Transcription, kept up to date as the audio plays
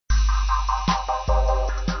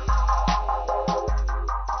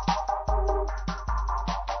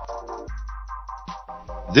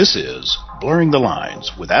This is Blurring the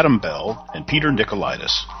Lines with Adam Bell and Peter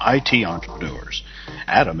Nicolaitis, IT entrepreneurs.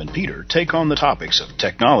 Adam and Peter take on the topics of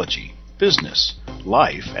technology, business,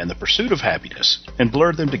 life, and the pursuit of happiness and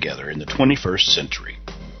blur them together in the 21st century.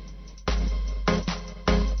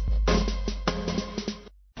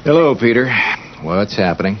 Hello, Peter. What's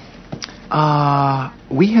happening?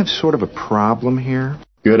 We have sort of a problem here.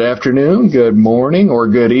 Good afternoon, good morning, or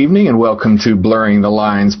good evening, and welcome to Blurring the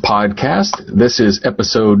Lines podcast. This is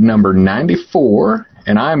episode number 94,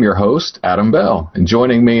 and I'm your host, Adam Bell. And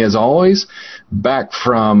joining me, as always, back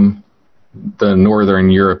from the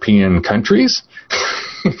northern European countries,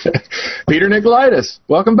 Peter Nicolaitis.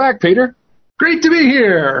 Welcome back, Peter. Great to be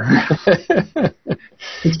here.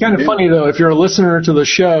 It's kind of funny, though, if you're a listener to the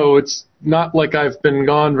show, it's not like I've been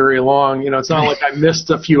gone very long. You know, it's not like I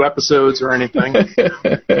missed a few episodes or anything.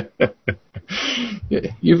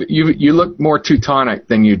 You look more Teutonic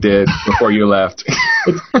than you did before you left.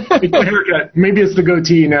 It's the haircut. Maybe it's the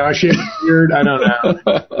goatee now. I shaved the beard. I don't know.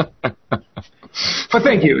 But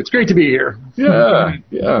thank you. It's great to be here. Yeah.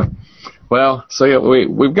 Well, so yeah,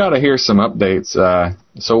 we've got to hear some updates.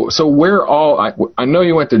 So where I know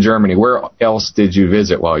you went to Germany. Where else did you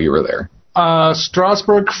visit while you were there?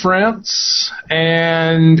 Strasbourg, France,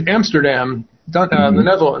 and Amsterdam, the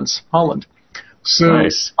Netherlands, Holland. So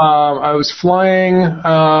nice. I was flying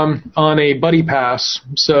on a buddy pass.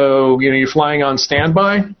 So, you know, you're flying on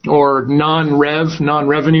standby or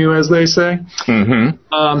non-revenue, as they say.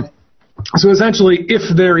 Mm-hmm. So essentially,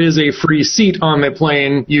 if there is a free seat on the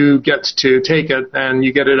plane, you get to take it, and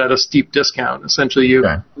you get it at a steep discount. Essentially,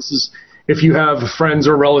 This is if you have friends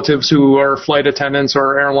or relatives who are flight attendants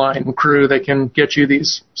or airline crew, they can get you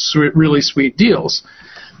these really sweet deals.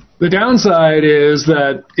 The downside is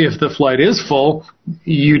that if the flight is full,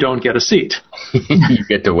 you don't get a seat. You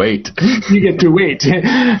get to wait. And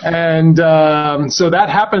so that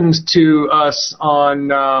happened to us on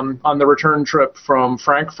the return trip from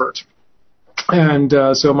Frankfurt. And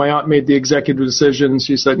so my aunt made the executive decision.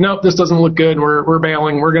 She said, nope, this doesn't look good. We're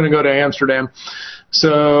bailing. We're going to go to Amsterdam.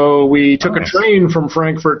 So we took a train from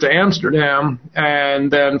Frankfurt to Amsterdam and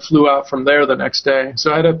then flew out from there the next day.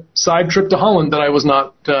 So I had a side trip to Holland that I was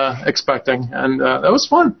not expecting. And that was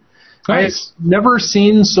fun. Nice. I've never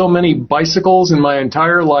seen so many bicycles in my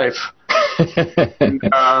entire life. And,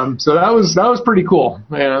 so that was pretty cool.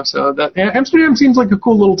 You know, so that Amsterdam seems like a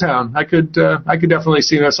cool little town. I could definitely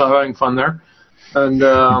see myself having fun there. And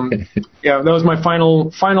yeah, that was my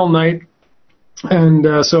final night.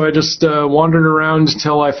 And so I just wandered around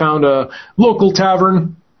until I found a local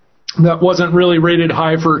tavern that wasn't really rated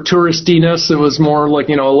high for touristiness. It was more like,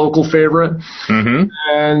 you know, a local favorite. Mm-hmm.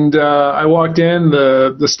 And I walked in.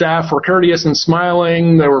 The staff were courteous and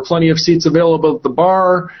smiling. There were plenty of seats available at the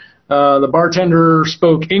bar. The bartender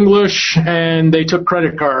spoke English, and they took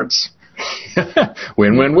credit cards.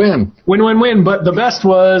 Win-win-win. Win-win-win. But the best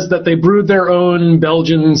was that they brewed their own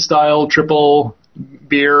Belgian-style triple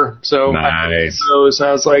beer. So nice.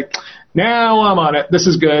 I was like, now I'm on it. This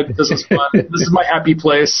is good. This is fun. This is my happy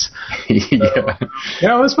place. Yeah,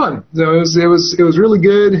 it was fun. So it was really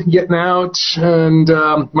good getting out, and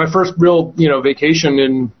my first real vacation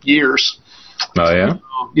in years. Oh yeah.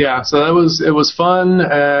 Yeah, so it was fun,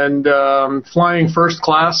 and flying first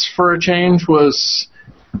class for a change was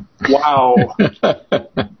wow.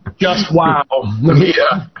 Just wow.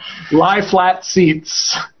 Yeah. Lie flat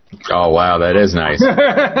seats. Oh wow, that is nice.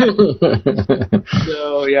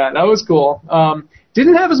 So yeah, that was cool.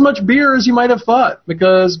 Didn't have as much beer as you might have thought,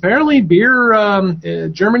 because apparently beer,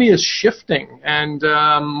 Germany is shifting, and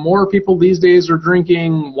more people these days are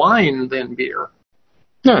drinking wine than beer.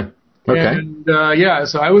 Huh. Okay. And yeah,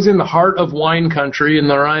 so I was in the heart of wine country in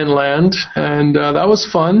the Rhineland, and that was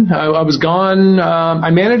fun. I was gone.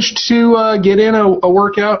 I managed to get in a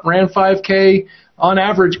workout, ran 5K on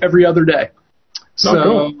average every other day.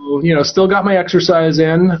 So, cool. Still got my exercise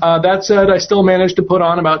in. That said, I still managed to put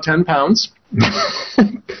on about 10 pounds.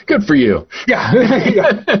 Good for you. Yeah.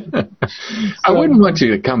 I wouldn't want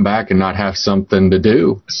you to come back and not have something to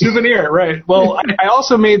do. Souvenir, right. Well, I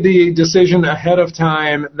also made the decision ahead of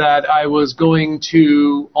time that I was going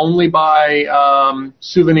to only buy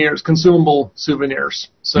souvenirs, consumable souvenirs.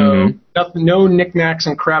 So no knickknacks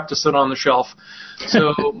and crap to sit on the shelf.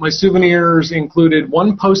 So my souvenirs included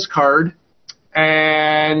one postcard,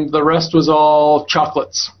 and the rest was all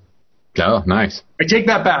chocolates. Oh, nice. I take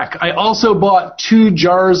that back. I also bought 2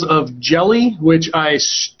 jars of jelly, which I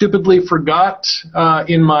stupidly forgot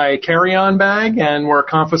in my carry-on bag and were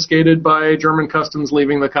confiscated by German customs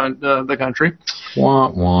leaving the country. Wah,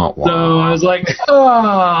 wah, wah. So I was like,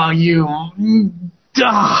 oh, you...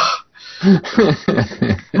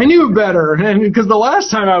 I knew better, and because the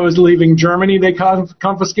last time I was leaving Germany, they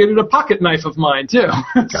confiscated a pocket knife of mine, too.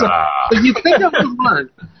 So you'd think I would have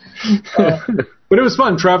learned. But it was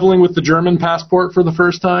fun traveling with the German passport for the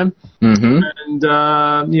first time, and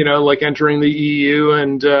like entering the EU,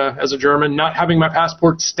 and as a German, not having my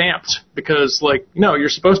passport stamped because, no, you're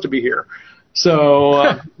supposed to be here.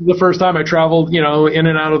 So the first time I traveled, in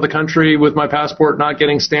and out of the country with my passport not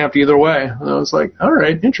getting stamped either way, I was like, all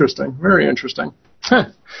right, interesting, very interesting. Huh.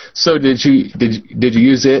 So did you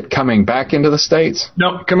use it coming back into the States?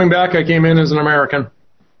 Nope, coming back, I came in as an American.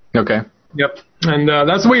 Okay. Yep. And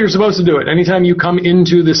that's the way you're supposed to do it. Anytime you come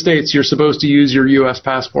into the States, you're supposed to use your U.S.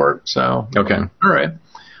 passport. So, okay. All right.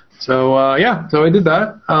 So, so I did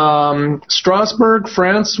that. Strasbourg,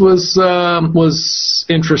 France was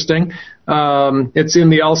interesting. It's in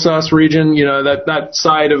the Alsace region, that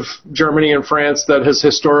side of Germany and France that has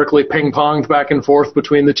historically ping-ponged back and forth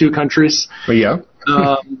between the two countries. Yeah.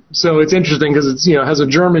 So it's interesting because it's, has a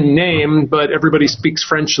German name, but everybody speaks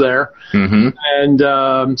French there. And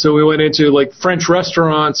so we went into French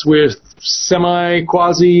restaurants with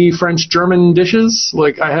quasi French German dishes.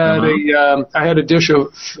 I had a dish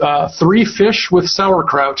of 3 fish with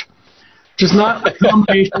sauerkraut. Just not a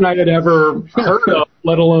combination I had ever heard of,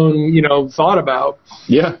 let alone, thought about.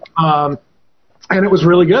 Yeah. And it was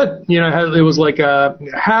really good. It was like a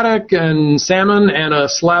haddock and salmon and a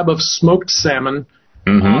slab of smoked salmon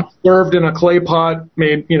served in a clay pot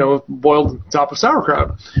made, boiled on top of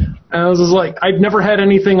sauerkraut. And I was just like, I'd never had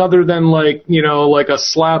anything other than like a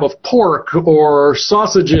slab of pork or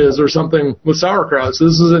sausages or something with sauerkraut. So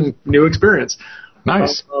this is a new experience.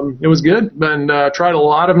 Nice. It was good, and tried a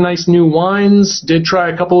lot of nice new wines. Did try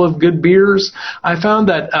a couple of good beers. I found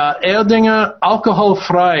that Erdinger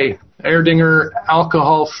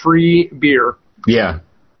alcohol-free beer. Yeah.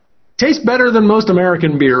 Tastes better than most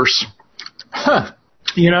American beers. Huh.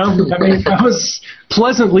 I was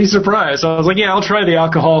pleasantly surprised. I was like, yeah, I'll try the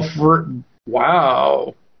alcohol-free.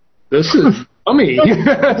 Wow. This is yummy.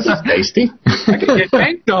 This is tasty. I can get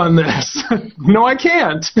banked on this. No, I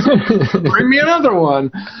can't. Bring me another one.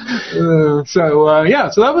 So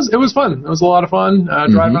it was fun. It was a lot of fun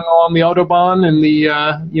driving along the Autobahn in the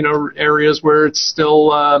areas where it's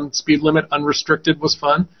still speed limit unrestricted was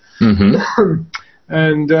fun. And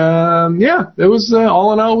it was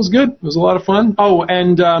all in all, it was good. It was a lot of fun. Oh,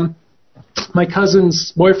 and my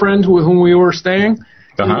cousin's boyfriend with whom we were staying.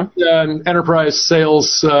 Enterprise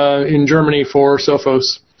sales in Germany for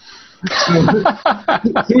Sophos. So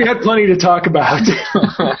we had plenty to talk about.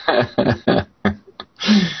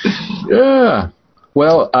 Yeah.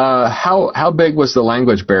 Well, how big was the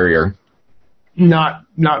language barrier? Not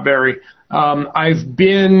very. I've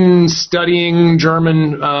been studying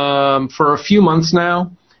German for a few months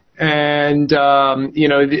now, and it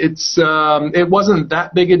wasn't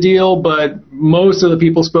that big a deal, but most of the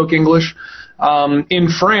people spoke English. In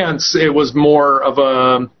France, it was more of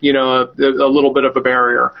a little bit of a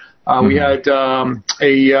barrier. We had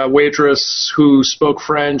a waitress who spoke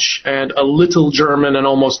French and a little German and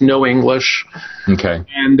almost no English. Okay.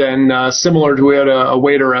 And then similar to, we had a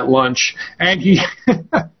waiter at lunch, and he,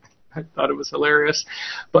 I thought it was hilarious,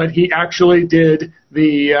 but he actually did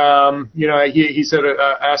the, he said,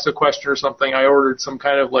 asked a question or something. I ordered some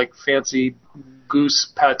kind of fancy goose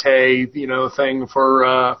pate, thing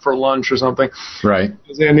for lunch or something. Right.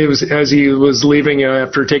 And it was, as he was leaving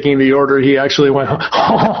after taking the order, he actually went,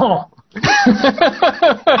 oh.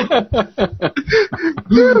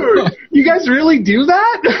 Dude, you guys really do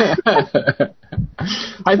that?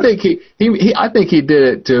 I think he did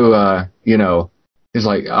it to, he's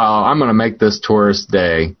like, oh, I'm going to make this tourist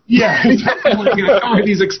day. Yeah, exactly. What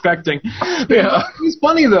he's expecting. Yeah. It's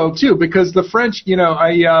funny, though, too, because the French, they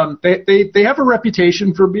have a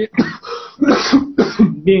reputation for being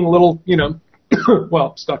a little,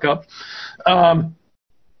 stuck up.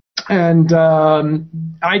 And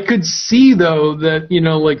I could see, though, that,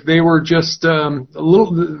 they were just a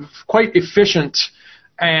little quite efficient.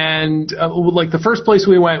 And the first place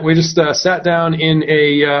we went, we just sat down in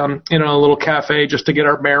a little cafe just to get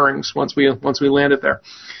our bearings once we landed there,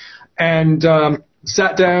 and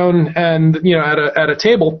sat down and at a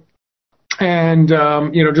table, and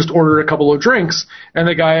just ordered a couple of drinks. And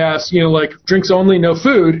the guy asked, drinks only, no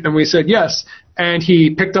food, and we said yes. And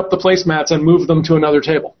he picked up the placemats and moved them to another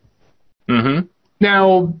table.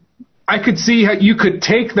 Now, I could see how you could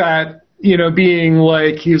take that being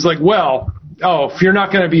like, he was like, well, if you're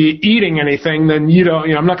not going to be eating anything, then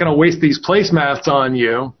I'm not going to waste these placemats on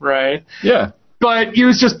you, right? Yeah. But he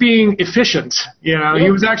was just being efficient, Yeah.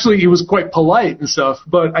 He was quite polite and stuff,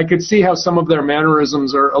 but I could see how some of their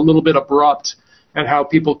mannerisms are a little bit abrupt and how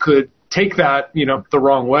people could take that, the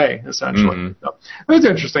wrong way, essentially. Mm-hmm. So, it's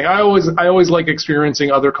interesting. I always like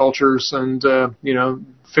experiencing other cultures and,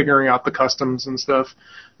 figuring out the customs and stuff.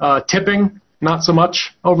 Tipping, not so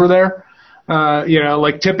much over there.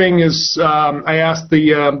 Like tipping is, I asked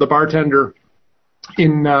the bartender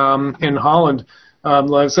in Holland,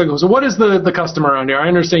 so what is the custom around here? I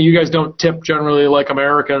understand you guys don't tip generally like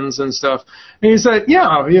Americans and stuff. And he said,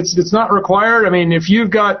 yeah, it's not required. I mean, if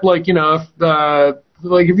you've got if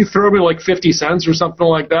you throw me like 50 cents or something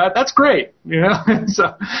like that, that's great,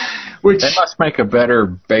 So, which they must make a better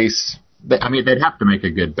base. I mean, they'd have to make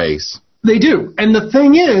a good base. They do. And the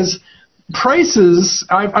thing is, prices,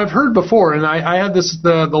 I've heard before, and I had this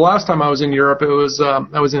the last time I was in Europe. It was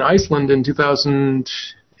I was in Iceland in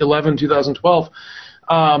 2011, 2012.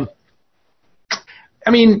 I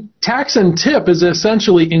mean, tax and tip is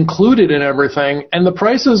essentially included in everything, and the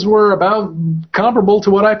prices were about comparable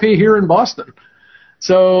to what I pay here in Boston.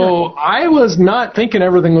 So yeah. I was not thinking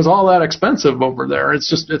everything was all that expensive over there.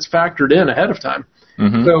 It's factored in ahead of time.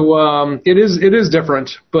 Mm-hmm. So it is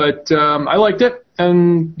different, but I liked it.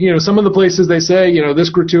 And, some of the places they say, this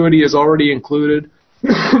gratuity is already included.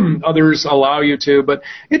 Others allow you to, but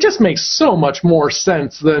it just makes so much more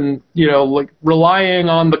sense than, like relying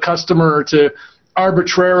on the customer to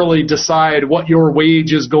arbitrarily decide what your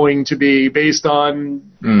wage is going to be based on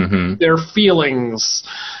mm-hmm. their feelings.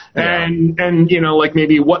 Yeah. And like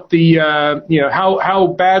maybe what the, how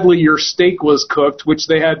badly your steak was cooked, which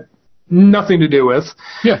they had nothing to do with.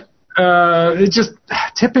 Yeah.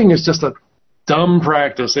 Tipping is just a dumb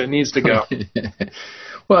practice. It needs to go.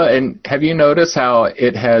 Well, and have you noticed how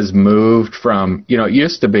it has moved from, it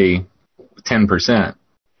used to be 10%.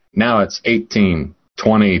 Now it's 18,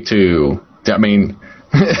 22. I mean,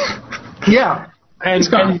 yeah.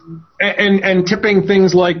 And tipping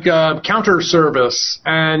things like counter service.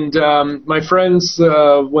 And my friends,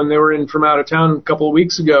 when they were in from out of town a couple of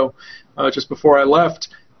weeks ago, just before I left,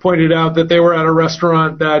 pointed out that they were at a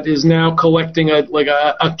restaurant that is now collecting a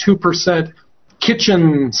 2%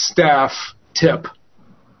 kitchen staff tip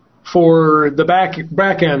for the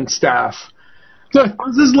back end staff. So I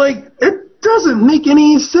was just like, it doesn't make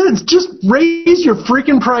any sense. Just raise your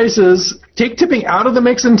freaking prices, take tipping out of the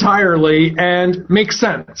mix entirely, and make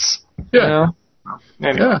sense. Yeah.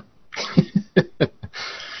 Anyway. Yeah.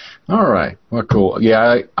 All right. Well, cool.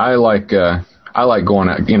 Yeah, I like going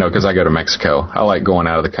out, because I go to Mexico. I like going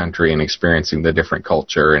out of the country and experiencing the different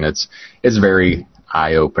culture, and it's very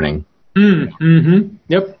eye-opening. Mm-hmm.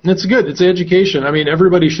 Yep, it's good. It's education. I mean,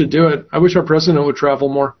 everybody should do it. I wish our president would travel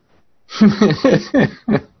more. I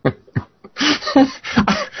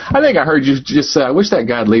think I heard you just say, I wish that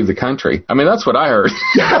guy'd leave the country. I mean, that's what I heard.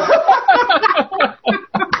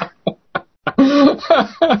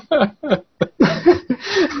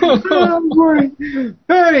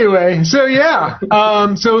 Anyway, so yeah,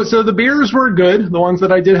 so the beers were good. The ones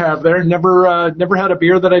that I did have there, never had a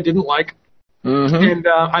beer that I didn't like. Mm-hmm. And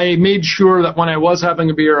I made sure that when I was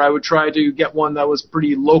having a beer, I would try to get one that was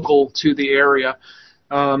pretty local to the area.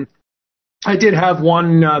 I did have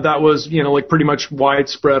one that was, like pretty much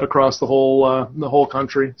widespread across the whole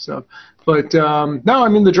country. So, but no, I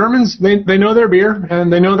mean the Germans, they know their beer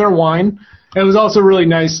and they know their wine. It was also really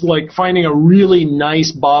nice, like finding a really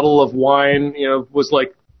nice bottle of wine, was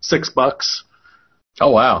like $6.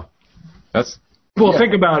 Oh wow, well,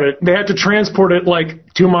 think about it. They had to transport it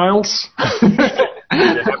like 2 miles. You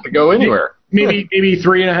didn't have to go anywhere. Maybe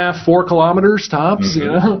 3.5, 4 kilometers tops.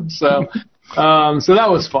 Mm-hmm. So that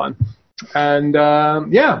was fun. And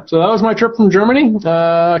so that was my trip from Germany.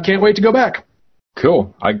 Can't wait to go back.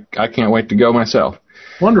 Cool. I can't wait to go myself.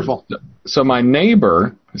 Wonderful. So my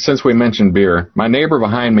neighbor, since we mentioned beer, my neighbor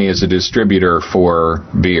behind me is a distributor for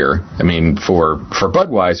beer. I mean, for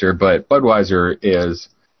Budweiser, but Budweiser is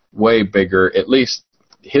way bigger. At least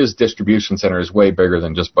his distribution center is way bigger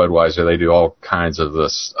than just Budweiser. They do all kinds of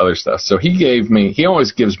this other stuff. So he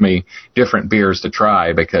always gives me different beers to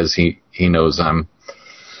try because he knows I'm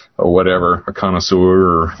a connoisseur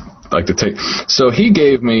or like to take. So he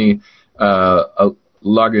gave me a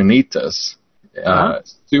Lagunitas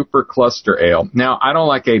Super Cluster Ale. Now, I don't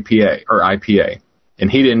like IPA, and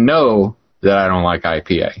he didn't know that I don't like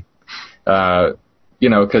IPA.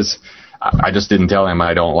 Because I just didn't tell him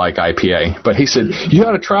I don't like IPA. But he said, you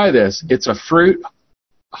got to try this. It's a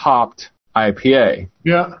fruit-hopped IPA.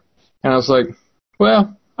 Yeah. And I was like,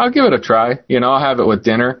 well, I'll give it a try. I'll have it with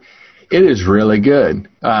dinner. it is really good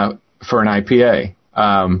for an IPA.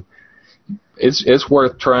 It's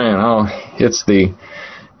worth trying. Oh, it's the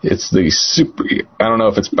super. I don't know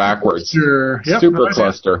if it's backwards. Sure. Yep, super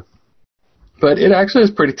cluster. But it actually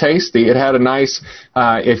is pretty tasty. It had a nice.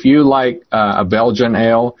 If you like a Belgian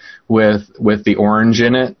ale with the orange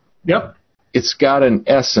in it. Yep. It's got an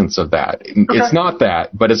essence of that. Okay. It's not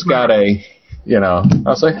that, but it's got a. I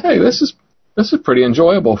was like, hey, this is pretty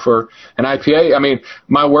enjoyable for an IPA. I mean,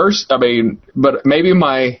 but maybe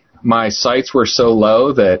my sights were so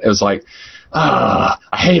low that it was like, I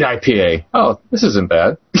hate IPA. Oh, this isn't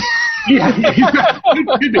bad. Yeah,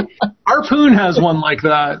 Harpoon has one like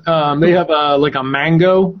that. They have a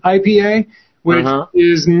mango IPA, which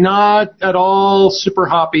is not at all super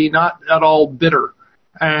hoppy, not at all bitter.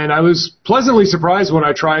 And I was pleasantly surprised when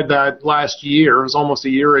I tried that last year. It was almost a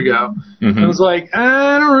year ago. I was like,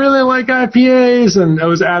 I don't really like IPAs. And I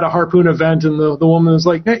was at a Harpoon event, and the woman was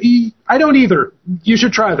like, hey, I don't either. You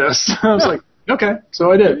should try this. I was like, okay.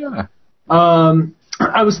 So I did. Yeah.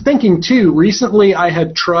 I was thinking, too, recently I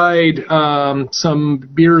had tried some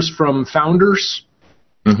beers from Founders.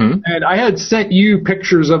 And I had sent you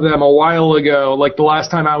pictures of them a while ago, like the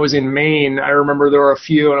last time I was in Maine. I remember there were a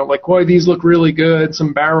few, and I'm like, boy, these look really good,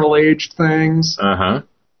 some barrel-aged things.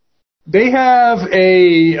 They have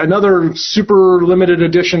another super limited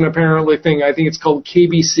edition, apparently, thing. I think it's called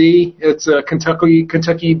KBC. It's a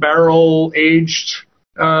Kentucky barrel-aged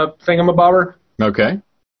thingamabobber. Okay.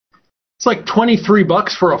 It's like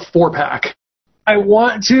 $23 for a 4-pack. I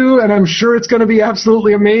want to, and I'm sure it's going to be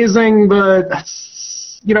absolutely amazing, but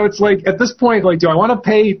it's like, at this point, like, do I want to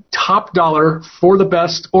pay top dollar for the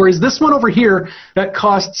best, or is this one over here that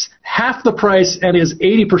costs half the price and is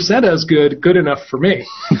 80% as good enough for me?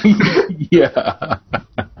 Yeah.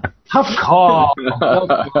 Tough call.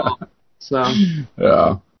 So.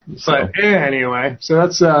 Yeah. But anyway, so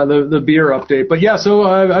that's the beer update. But yeah, so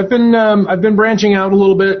I've been branching out a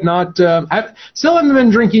little bit. I still haven't been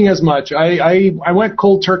drinking as much. I went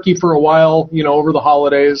cold turkey for a while, over the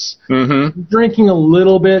holidays. Drinking a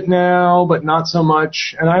little bit now, but not so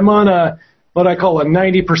much. And I'm on what I call a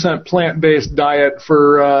 90% plant-based diet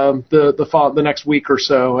for the next week or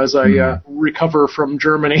so as I recover from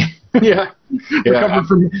Germany. Yeah. Recover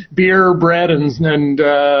from beer, bread, and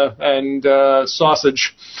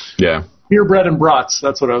sausage. Yeah. Beer, bread, and brats.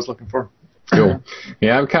 That's what I was looking for. Cool.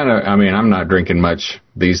 Yeah, I'm not drinking much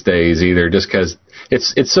these days either, just because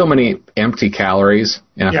it's so many empty calories,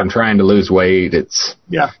 and if I'm trying to lose weight, it's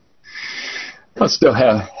I'll still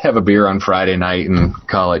have a beer on Friday night and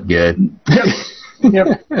call it good. Yep.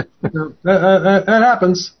 That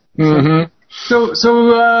happens. So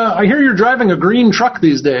I hear you're driving a green truck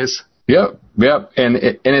these days. Yep, and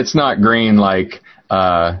it's not green like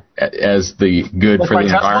as the good like for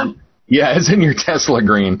the environment. Yeah, as in your Tesla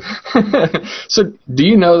green. So, do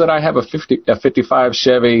you know that I have a 55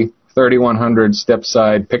 Chevy 3100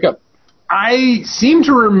 step-side pickup? I seem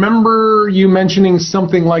to remember you mentioning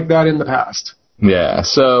something like that in the past. Yeah,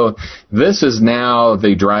 so this is now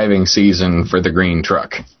the driving season for the green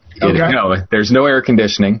truck. Okay. There's no air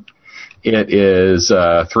conditioning. It is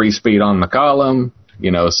 3-speed on the column,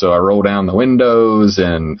 so I roll down the windows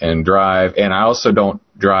and drive. And I also don't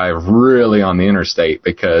drive really on the interstate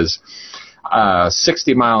because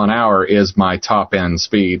 60 mile an hour is my top end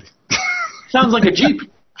speed. Sounds like a Jeep.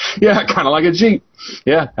 Yeah, kind of like a Jeep.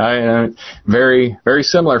 Yeah, very, very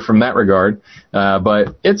similar from that regard.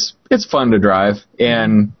 But it's fun to drive,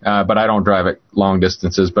 and but I don't drive it long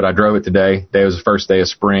distances. But I drove it today. Today was the first day of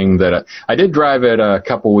spring that I did drive it a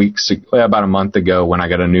couple weeks, about a month ago, when I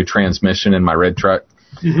got a new transmission in my red truck.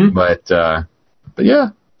 But yeah,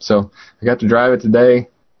 so I got to drive it today,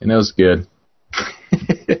 and it was good.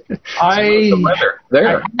 I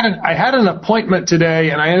had an appointment today,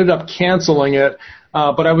 and I ended up canceling it.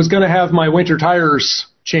 But I was going to have my winter tires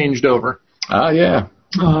changed over. Yeah.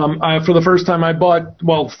 For the first time I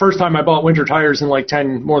bought winter tires in like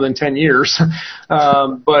more than 10 years.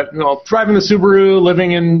 But driving the Subaru,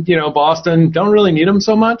 living in Boston, don't really need them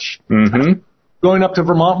so much. Going up to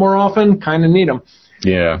Vermont more often, kind of need them.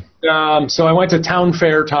 Yeah. So I went to Town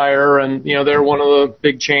Fair Tire, and they're one of the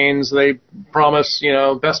big chains. They promise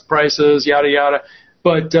best prices, yada yada,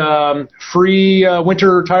 but free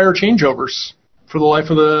winter tire changeovers for the life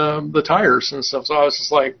of the tires and stuff. So I was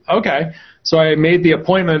just like, okay. So I made the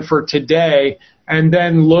appointment for today, and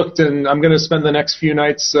then looked, and I'm going to spend the next few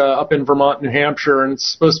nights up in Vermont, New Hampshire, and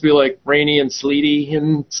it's supposed to be like rainy and sleety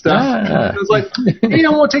and stuff. I was like, hey, I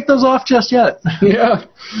won't take those off just yet. Yeah.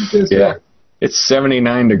 Yeah. It's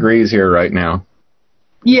 79 degrees here right now.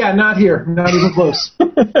 Yeah, not here. Not even close.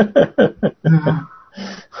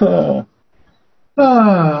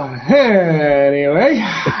 Anyway,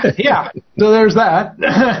 yeah, so there's that.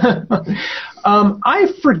 I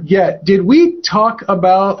forget, did we talk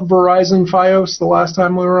about Verizon Fios the last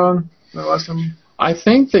time we were on? I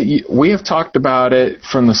think that we have talked about it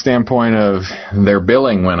from the standpoint of their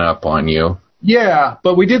billing went up on you. Yeah,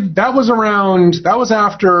 but we did. That was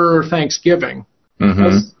after Thanksgiving. Mm-hmm. That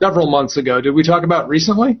was several months ago. Did we talk about it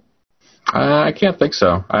recently? I can't think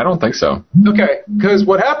so. I don't think so. Okay, because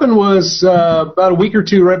what happened was about a week or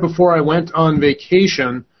two right before I went on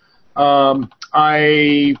vacation,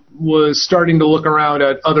 I was starting to look around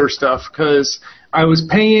at other stuff because I was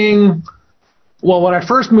paying. Well, when I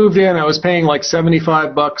first moved in, I was paying like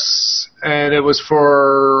 $75, and it was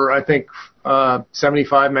for, I think,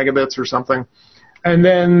 75 megabits or something. And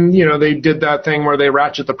then, they did that thing where they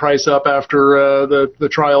ratchet the price up after the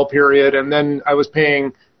trial period, and then I was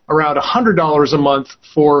paying around $100 a month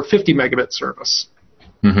for 50 megabit service.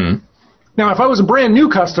 Mm-hmm. Now, if I was a brand new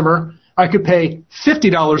customer, I could pay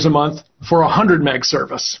 $50 a month for 100 meg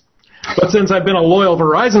service. But since I've been a loyal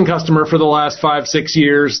Verizon customer for the last 5-6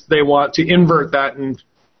 years, they want to invert that and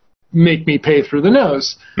make me pay through the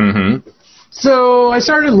nose. Mm-hmm. So I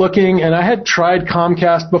started looking, and I had tried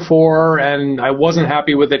Comcast before, and I wasn't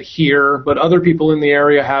happy with it here, but other people in the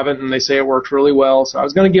area haven't, and they say it works really well. So I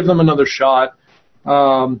was going to give them another shot.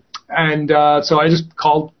 So I just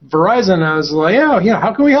called Verizon, and I was like, yeah,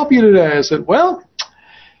 how can we help you today? I said, well,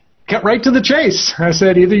 get right to the chase. I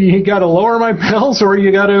said, either you got to lower my bills or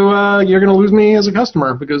you're going to lose me as a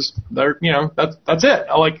customer because that's it.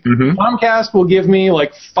 Like Comcast will give me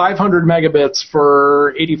like 500 megabits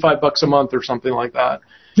for $85 a month or something like that.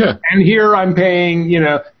 Yeah. And here I'm paying,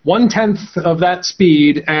 1/10 of that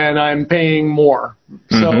speed and I'm paying more.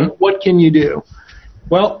 So what can you do?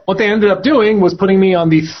 Well, what they ended up doing was putting me on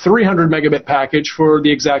the 300 megabit package for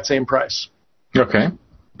the exact same price. Okay.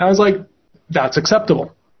 I was like, that's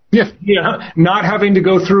acceptable. Yeah. Not having to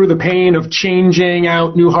go through the pain of changing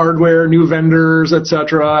out new hardware, new vendors,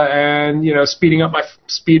 etc., and speeding up my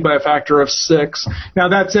speed by a factor of 6. Now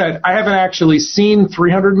that said, I haven't actually seen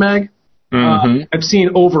 300 meg. I've seen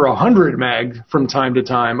over 100 meg from time to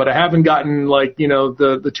time, but I haven't gotten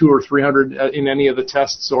the 200 or 300 in any of the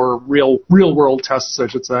tests or real world tests, I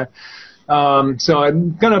should say. So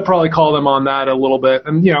I'm going to probably call them on that a little bit.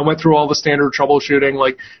 And, I went through all the standard troubleshooting,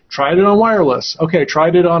 like tried it on wireless. Okay,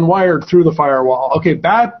 tried it on wired through the firewall. Okay,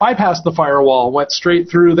 bypassed the firewall, went straight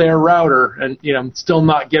through their router. And, still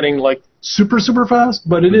not getting like super, super fast,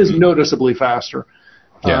 but it is noticeably faster.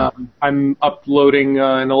 Yeah. I'm uploading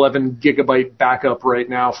an 11 gigabyte backup right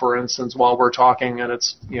now, for instance, while we're talking, and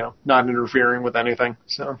it's, not interfering with anything.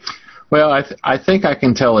 So. Well, I think I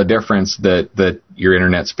can tell a difference that your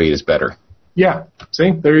internet speed is better. Yeah.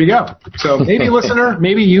 See, there you go. So maybe listener,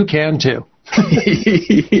 maybe you can too.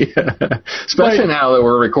 Yeah. Especially now that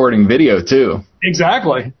we're recording video too.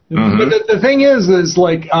 Exactly. But the thing is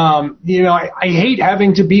like, I hate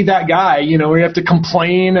having to be that guy, where you have to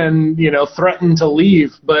complain and, threaten to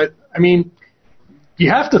leave. But I mean,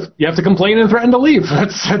 you have to complain and threaten to leave.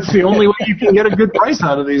 That's the only way you can get a good price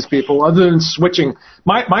out of these people, other than switching.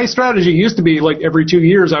 My strategy used to be like every 2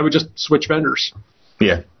 years I would just switch vendors.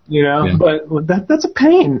 Yeah. But that's a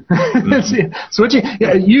pain. Switching,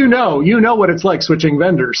 you know what it's like switching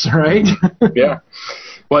vendors, right? Yeah.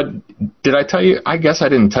 What did I tell you? I guess I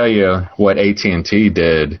didn't tell you what AT&T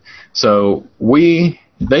did. So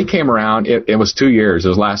they came around. It was 2 years. It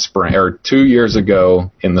was last spring or 2 years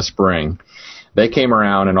ago in the spring. They came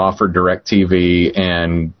around and offered DirecTV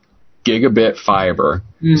and gigabit fiber.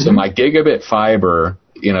 So my gigabit fiber,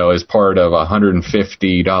 is part of a $150,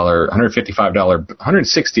 $155,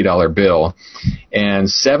 $160 bill, and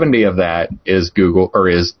 70 of that is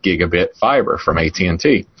is gigabit fiber from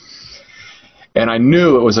AT&T. And I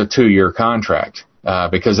knew it was a 2-year contract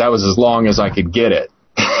because that was as long as I could get it.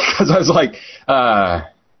 Because I was like,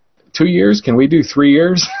 2 years? Can we do 3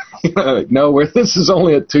 years? No, this is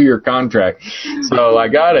only a 2-year contract. So I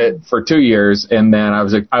got it for 2 years, and then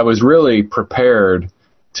I was really prepared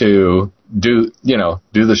to do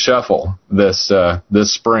the shuffle this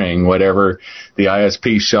spring, whatever the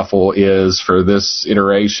ISP shuffle is for this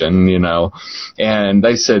iteration, and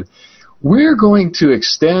they said, we're going to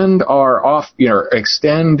extend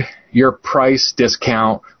extend your price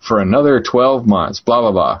discount for another 12 months, blah,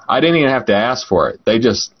 blah, blah. I didn't even have to ask for it. They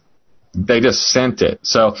just sent it.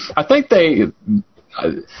 So I think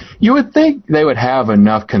you would think they would have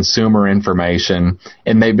enough consumer information,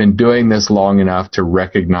 and they've been doing this long enough to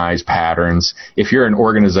recognize patterns. If you're an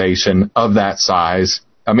organization of that size,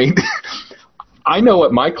 I mean, I know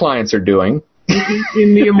what my clients are doing.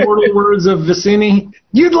 In the immortal words of Vicini,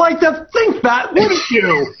 you'd like to think that, wouldn't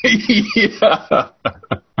you? Yeah.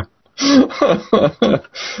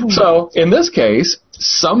 So in this case,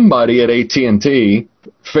 somebody at AT&T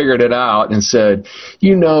figured it out and said,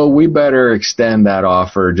 we better extend that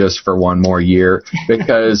offer just for one more year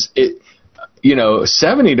because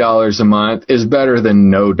 $70 a month is better than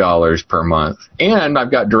no dollars per month. And I've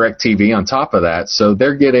got DirecTV on top of that, so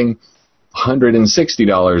they're getting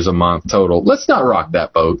 $160 a month total. Let's not rock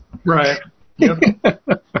that boat. Right. Yep.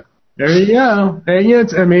 There you go. And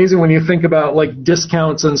it's amazing when you think about like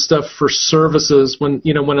discounts and stuff for services when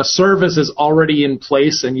a service is already in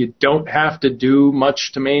place and you don't have to do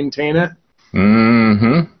much to maintain it.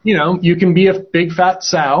 Mm-hmm. You can be a big fat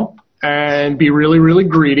sow and be really, really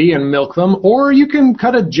greedy and milk them, or you can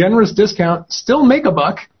cut a generous discount, still make a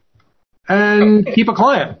buck, and keep a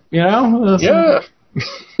client, Yeah. Yeah.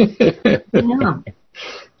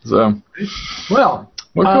 So, well,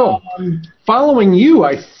 cool. Following you,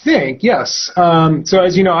 I think, yes. So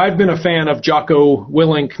as you know, I've been a fan of Jocko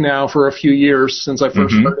Willink now for a few years since I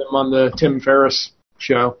first heard him on the Tim Ferriss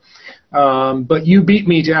show. But you beat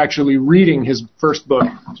me to actually reading his first book,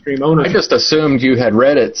 Extreme Ownership. I just assumed you had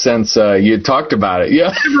read it since you talked about it.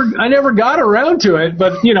 Yeah, I never got around to it,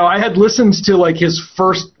 but I had listened to like his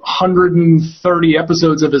first 130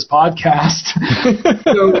 episodes of his podcast,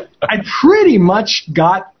 so I pretty much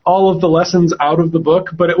got all of the lessons out of the book.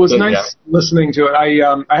 But it was nice listening to it. I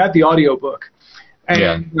had the audio book,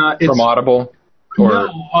 and it's from Audible.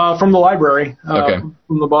 No, from the library, from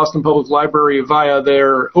the Boston Public Library via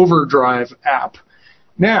their Overdrive app.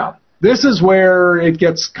 Now, this is where it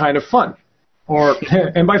gets kind of fun.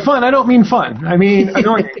 And by fun, I don't mean fun. I mean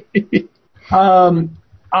annoying.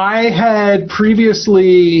 I had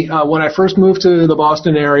previously, when I first moved to the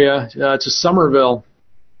Boston area, to Somerville,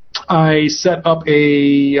 I set up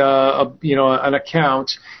an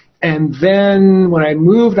account. And then when I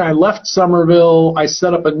moved, I left Somerville, I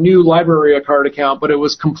set up a new library card account, but it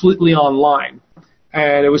was completely online.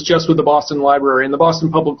 And it was just with the Boston Library. And the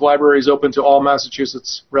Boston Public Library is open to all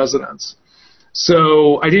Massachusetts residents.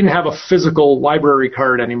 So I didn't have a physical library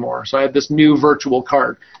card anymore. So I had this new virtual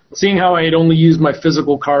card. Seeing how I had only used my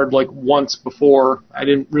physical card like once before, I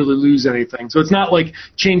didn't really lose anything. So it's not like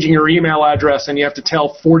changing your email address and you have to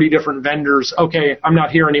tell 40 different vendors, okay, I'm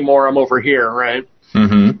not here anymore, I'm over here, right?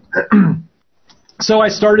 Mm-hmm. So I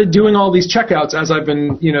started doing all these checkouts as I've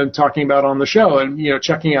been, talking about on the show, and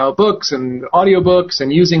checking out books and audiobooks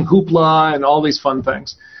and using Hoopla and all these fun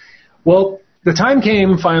things. Well, the time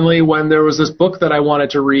came finally when there was this book that I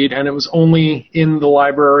wanted to read, and it was only in the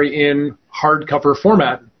library in hardcover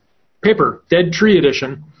format, paper, Dead Tree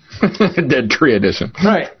Edition. Dead Tree Edition.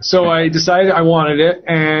 Right. So I decided I wanted it,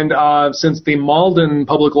 and since the Malden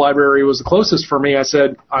Public Library was the closest for me, I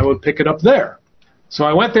said I would pick it up there. So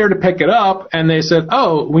I went there to pick it up, and they said,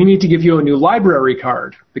 oh, we need to give you a new library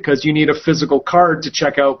card because you need a physical card to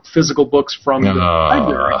check out physical books from the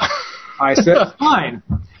library. I said, fine.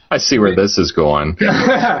 I see where this is going. So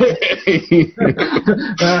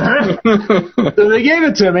they gave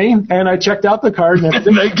it to me, and I checked out the card.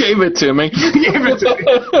 And they gave it to me.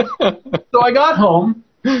 So I got home.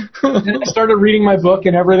 And I started reading my book,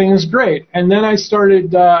 and everything was great. And then I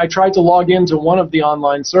tried to log into one of the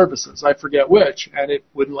online services. I forget which, and it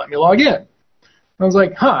wouldn't let me log in. I was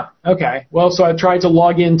like, okay. Well, so I tried to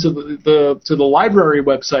log into the library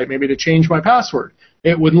website, maybe to change my password.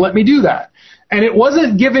 It wouldn't let me do that. And it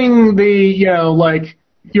wasn't giving the,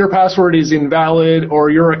 your password is invalid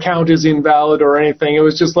or your account is invalid or anything. It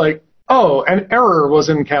was just like, oh, an error was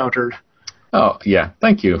encountered. Oh, yeah.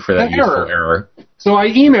 Thank you for that useful error. So I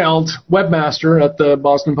emailed Webmaster at the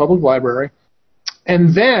Boston Public Library,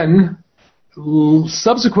 and then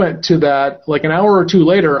subsequent to that, like an hour or two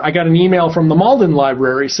later, I got an email from the Malden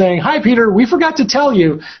Library saying, hi, Peter, we forgot to tell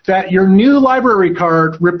you that your new library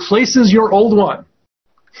card replaces your old one.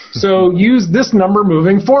 So use this number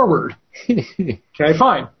moving forward. Okay,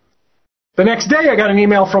 fine. The next day, I got an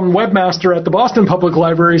email from Webmaster at the Boston Public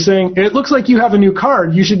Library saying, it looks like you have a new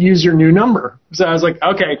card. You should use your new number. So I was like,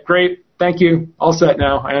 okay, great. Thank you. All set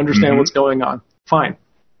now. I understand what's going on. Fine.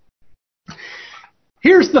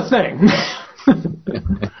 Here's the thing.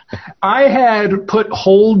 I had put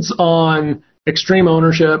holds on Extreme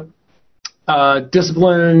Ownership,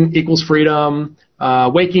 Discipline Equals Freedom,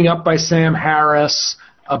 Waking Up by Sam Harris,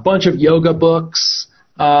 a bunch of yoga books,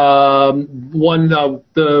 Why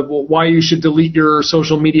You Should Delete Your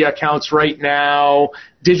Social Media Accounts Right Now,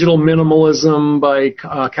 Digital Minimalism by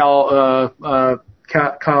Cal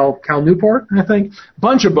Newport, I think.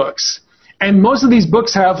 Bunch of books. And most of these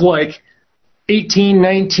books have like 18,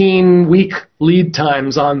 19-week lead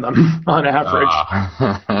times on them on average.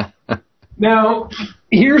 Now,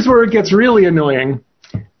 here's where it gets really annoying.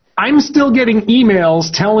 I'm still getting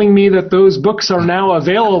emails telling me that those books are now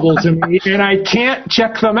available to me, and I can't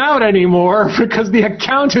check them out anymore because the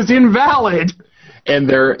account is invalid. And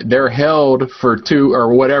they're held for 2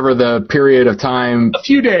 or whatever the period of time. A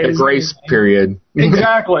few days. The grace period.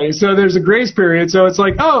 Exactly. So there's a grace period. So it's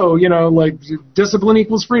like, like Discipline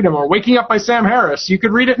Equals Freedom or Waking Up by Sam Harris. You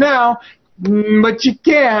could read it now, but you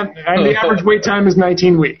can't. And the average wait time is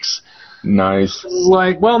 19 weeks. Nice.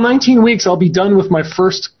 Like, well, 19 weeks, I'll be done with my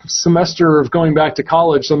first semester of going back to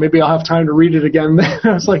college, so maybe I'll have time to read it again then.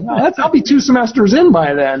 I was like, I'll be 2 semesters in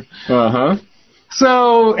by then. Uh-huh.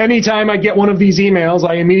 So anytime I get one of these emails,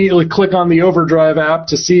 I immediately click on the Overdrive app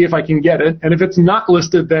to see if I can get it. And if it's not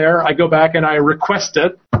listed there, I go back and I request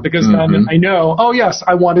it because then I know, oh, yes,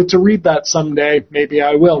 I wanted to read that someday. Maybe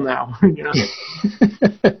I will now.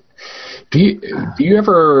 Do you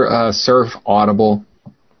ever surf Audible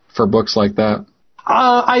for books like that?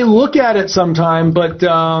 I look at it sometime, but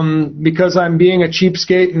because I'm being a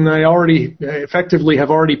cheapskate and I already effectively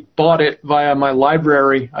have already bought it via my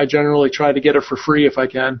library, I generally try to get it for free if I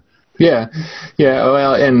can. Yeah.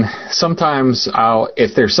 Well, and sometimes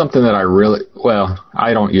if there's something that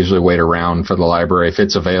I don't usually wait around for the library. If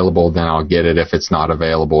it's available, then I'll get it. If it's not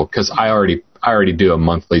available, because I already do a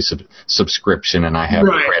monthly subscription and I have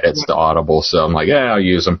credits to Audible, so I'm like, I'll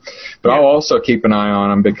use them. But I'll also keep an eye on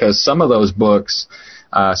them because some of those books,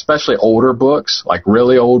 especially older books, like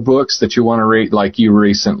really old books that you want to read, like you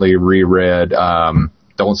recently reread,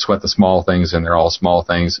 Don't Sweat the Small Things, and They're All Small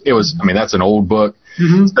Things. That's an old book,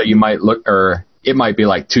 so you might or it might be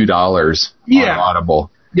like $2 on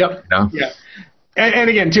Audible. Yep. You know? Yeah. And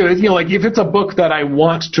again, too, like if it's a book that I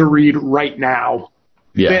want to read right now,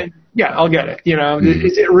 then I'll get it.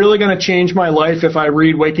 Is it really going to change my life if I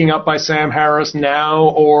read Waking Up by Sam Harris now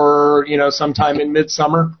or, sometime in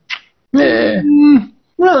midsummer?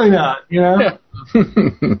 Really not, Yeah.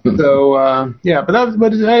 So,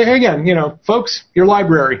 but again, folks, your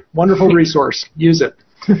library, wonderful resource. Use it.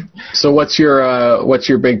 So what's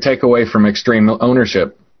your big takeaway from Extreme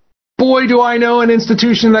Ownership? Boy, do I know an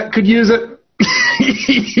institution that could use it.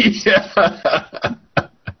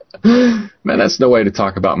 Man, that's no way to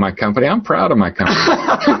talk about my company. I'm proud of my company.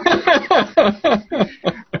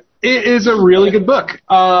 It is a really good book.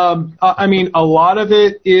 A lot of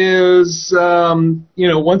it is,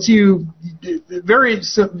 once you, very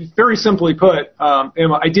simply put,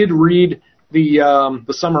 I did read the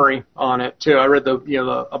summary on it too. I read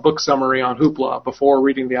a book summary on Hoopla before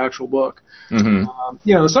reading the actual book.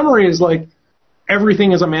 The summary is like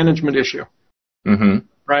everything is a management issue.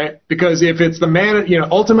 Right? Because if it's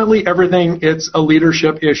ultimately everything, it's a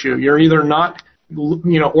leadership issue. You're either not,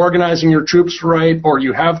 organizing your troops right, or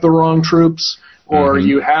you have the wrong troops, or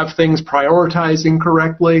you have things prioritized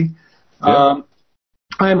incorrectly. I'm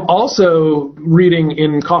also reading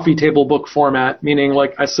in coffee table book format, meaning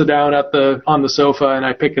like I sit down on the sofa and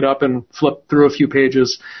I pick it up and flip through a few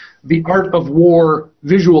pages. The Art of War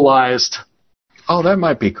Visualized. Oh, that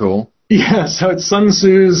might be cool. Yeah, so it's Sun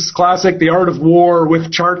Tzu's classic, The Art of War,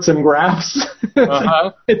 with charts and graphs.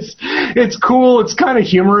 It's cool. It's kind of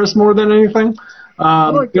humorous more than anything. I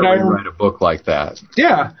like to write a book like that.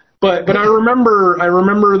 Yeah, but I remember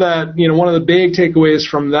that one of the big takeaways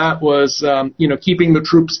from that was keeping the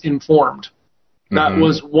troops informed. That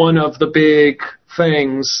was one of the big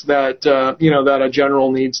things that that a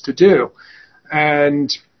general needs to do,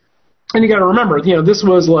 and you got to remember, this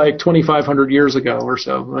was like 2,500 years ago or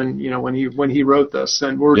so when he wrote this,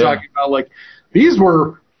 and we're talking about like these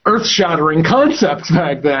were earth-shattering concepts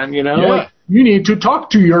back then. Like you need to talk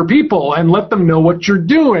to your people and let them know what you're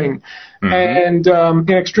doing. And in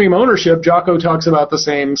Extreme Ownership, Jocko talks about the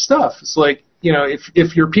same stuff. It's like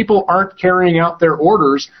if your people aren't carrying out their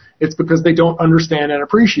orders, it's because they don't understand and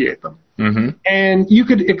appreciate them. And you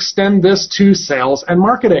could extend this to sales and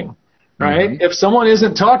marketing. Right? If someone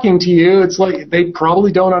isn't talking to you, it's like they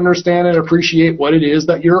probably don't understand and appreciate what it is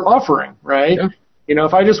that you're offering, right? Yeah.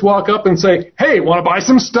 If I just walk up and say, "Hey, want to buy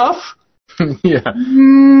some stuff?" Probably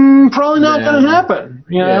not going to happen.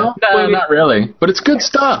 No, not really. But it's good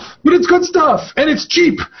stuff. And it's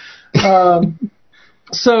cheap. Some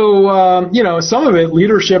of it,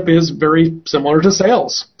 leadership is very similar to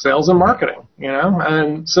sales and marketing.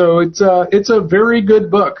 And so it's a very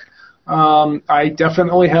good book. I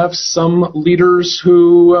definitely have some leaders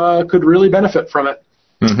who could really benefit from it,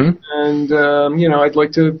 and I'd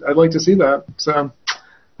like to see that. So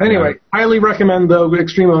Anyway, highly recommend the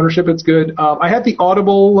Extreme Ownership. It's good. I had the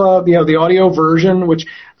Audible, the audio version, which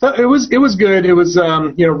it was good. It was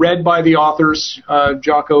read by the authors,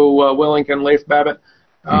 Jocko Willink and Leif Babbitt.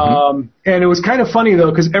 And it was kind of funny though,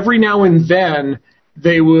 because every now and then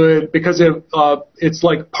they would, because it's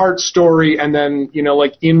like part story and then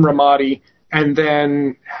like in Ramadi, and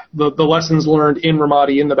then the lessons learned in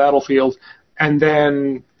Ramadi in the battlefield, and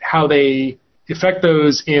then how they affect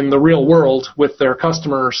those in the real world with their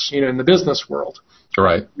customers, in the business world.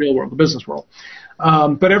 Right. Real world, the business world.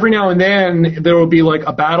 But every now and then there would be like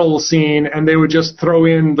a battle scene, and they would just throw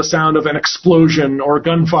in the sound of an explosion or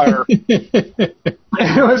gunfire.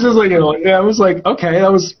 It was just like, it was like, okay,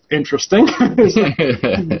 that was interesting. A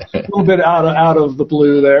little bit out of the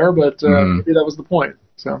blue there, but maybe that was the point.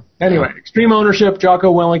 So anyway, Extreme Ownership,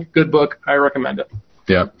 Jocko Willink, good book. I recommend it.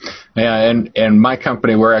 Yeah. And my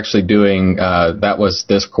company, we're actually doing, that was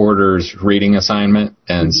this quarter's reading assignment.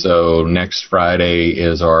 And so next Friday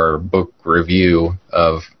is our book review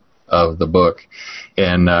of the book.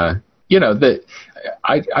 And, I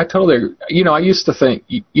totally, I used to think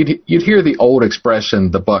you'd hear the old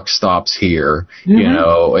expression, the buck stops here,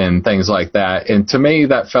 and things like that. And to me,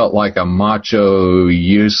 that felt like a macho,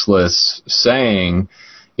 useless saying,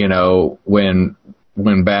 when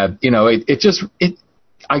bad,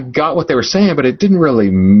 I got what they were saying, but it didn't really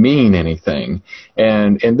mean anything.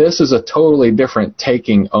 And this is a totally different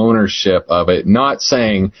taking ownership of it, not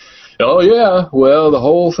saying, oh yeah, well, the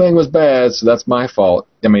whole thing was bad, so that's my fault.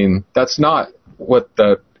 I mean, that's not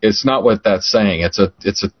it's not what that's saying.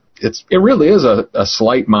 It really is a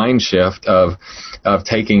slight mind shift of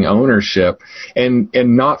taking ownership, and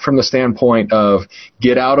not from the standpoint of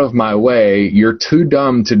get out of my way, you're too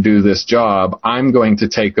dumb to do this job, I'm going to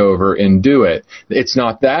take over and do it. It's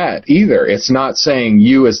not that either. It's not saying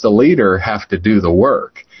you as the leader have to do the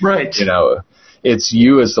work. Right. It's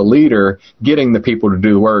you as the leader getting the people to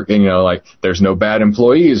do the work, and like there's no bad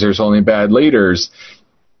employees, there's only bad leaders.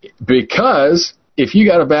 Because if you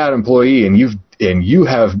got a bad employee and you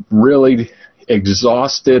have really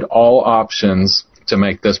exhausted all options to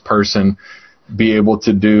make this person be able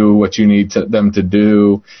to do what you need them to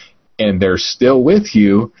do, and they're still with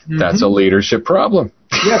you, that's a leadership problem.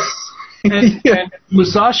 Yes. And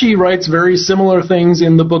Musashi writes very similar things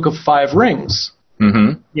in the Book of Five Rings.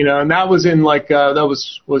 And that was in that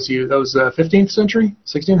was 15th century,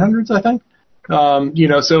 1600s, I think.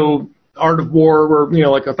 So Art of War were,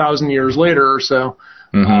 like 1,000 years later or so.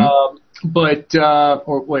 Or wait,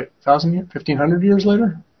 1,000 years? 1,500 years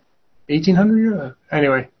later? 1,800 years?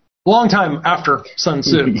 Anyway, a long time after Sun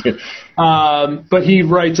Tzu. But he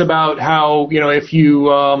writes about how, if you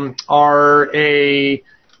are a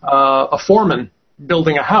foreman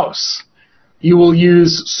building a house, you will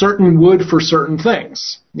use certain wood for certain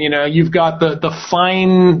things. You've got the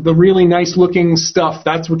fine, the really nice looking stuff.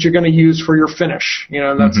 That's what you're going to use for your finish.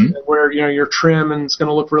 That's where, your trim, and it's going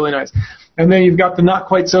to look really nice. And then you've got the not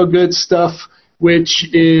quite so good stuff, which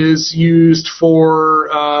is used for,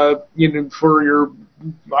 for your,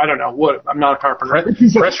 I don't know what, I'm not a carpenter.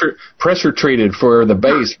 Pressure treated for the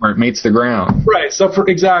base where it meets the ground. Right. So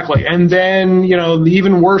exactly. And then, the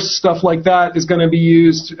even worse stuff like that is going to be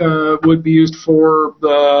used, would be used for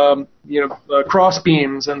the, the cross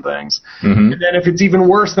beams and things. And then if it's even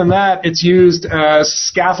worse than that, it's used as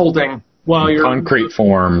scaffolding while you're concrete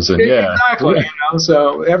forms. And exactly.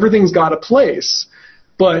 So everything's got a place,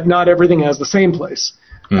 but not everything has the same place.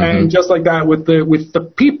 And just like that with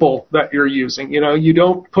the people that you're using, you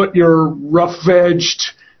don't put your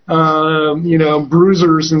rough-edged,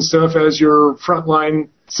 bruisers and stuff as your frontline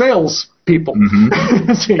sales people.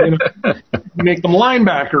 So, make them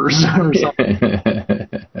linebackers or something.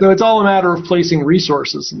 So it's all a matter of placing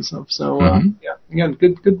resources and stuff. So again,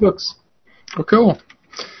 good books. Oh, cool.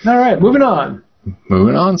 All right, moving on.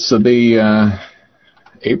 So the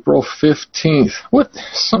April 15th. What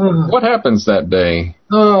happens that day?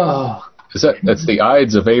 Oh, that's the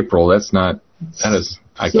Ides of April. I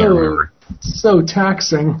can't remember. So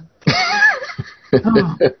taxing.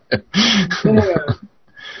 Oh, yeah.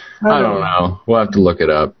 I don't know. We'll have to look it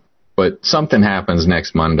up. But something happens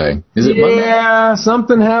next Monday. Is it Monday? Yeah,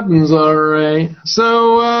 something happens, all right.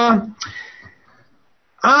 So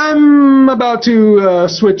I'm about to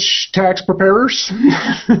switch tax preparers.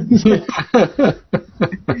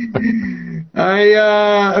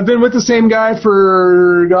 I've been with the same guy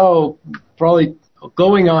for probably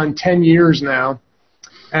going on 10 years now,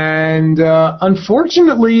 and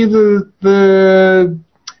unfortunately, the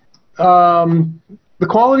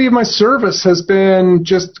quality of my service has been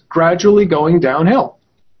just gradually going downhill.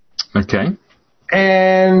 Okay.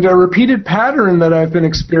 And a repeated pattern that I've been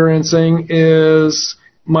experiencing is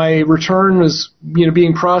my return was,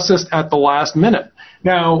 being processed at the last minute.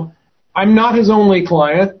 Now, I'm not his only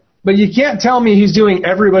client, but you can't tell me he's doing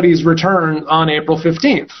everybody's return on April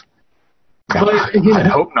 15th. But, I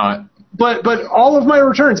hope not. But all of my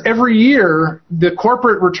returns every year, the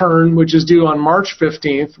corporate return, which is due on March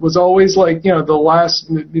 15th, was always like,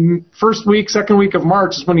 the first week, second week of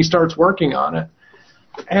March is when he starts working on it.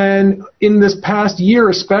 And in this past year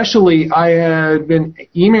especially, I had been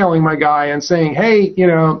emailing my guy and saying, hey,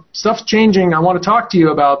 stuff's changing. I want to talk to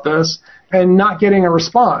you about this, and not getting a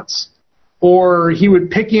response. Or he would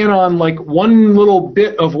pick in on like one little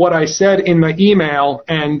bit of what I said in the email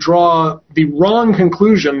and draw the wrong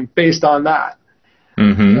conclusion based on that.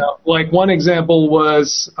 Mm-hmm. Like one example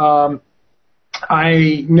was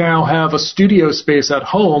I now have a studio space at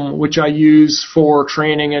home, which I use for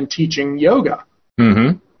training and teaching yoga.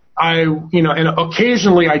 Mm-hmm. And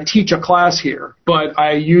occasionally I teach a class here, but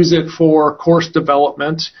I use it for course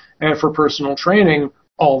development and for personal training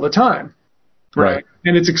all the time. Right.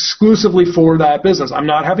 And it's exclusively for that business. I'm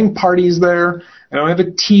not having parties there. I don't have a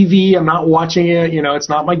TV. I'm not watching it. It's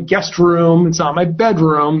not my guest room. It's not my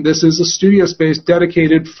bedroom. This is a studio space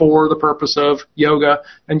dedicated for the purpose of yoga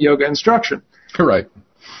and yoga instruction. Correct.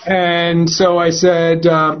 And so I said,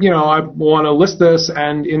 I want to list this.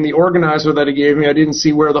 And in the organizer that he gave me, I didn't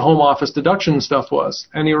see where the home office deduction stuff was.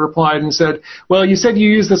 And he replied and said, well, you said you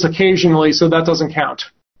use this occasionally, so that doesn't count.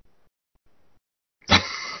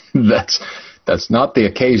 That's not the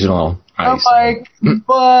occasional. I'm like,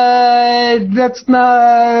 but that's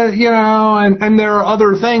not, and there are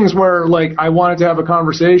other things where, like, I wanted to have a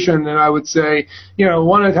conversation, and I would say,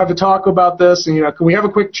 wanted to have a talk about this, and, can we have a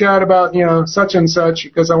quick chat about, such and such,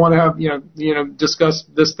 because I want to have, discuss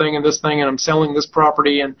this thing, and I'm selling this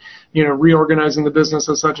property, and, reorganizing the business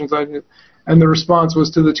and such and such. And the response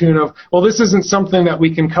was to the tune of, well, this isn't something that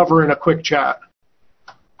we can cover in a quick chat.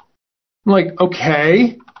 I'm like,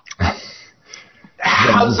 okay.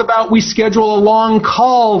 How's about we schedule a long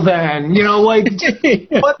call then?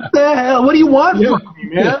 What the hell? What do you want from me,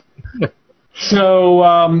 man? So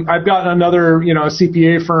I've got another,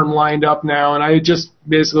 CPA firm lined up now, and I just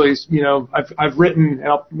basically, I've written,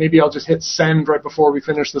 and maybe I'll just hit send right before we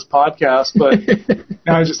finish this podcast. But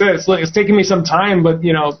I just said it's taking me some time, but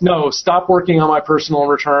no, stop working on my personal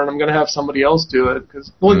return. I'm going to have somebody else do it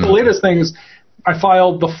because the latest thing is, I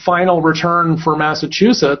filed the final return for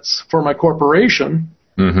Massachusetts for my corporation,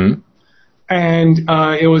 mm-hmm. and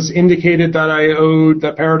it was indicated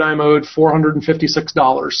that Paradigm owed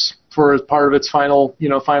 $456 for as part of its final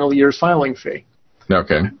year's filing fee.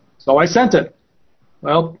 Okay. So I sent it.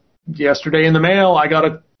 Well, yesterday in the mail, I got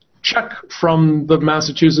a check from the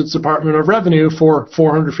Massachusetts Department of Revenue for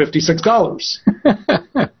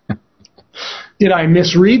 $456. Did I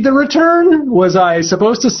misread the return? Was I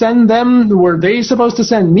supposed to send them? Were they supposed to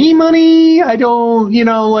send me money? I don't,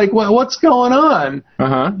 what's going on?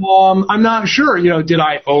 Uh-huh. I'm not sure. Did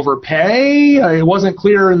I overpay? It wasn't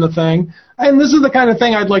clear in the thing. And this is the kind of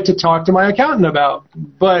thing I'd like to talk to my accountant about.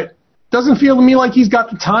 But it doesn't feel to me like he's got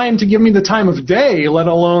the time to give me the time of day, let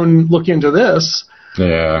alone look into this.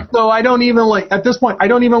 Yeah. So I don't even, at this point, I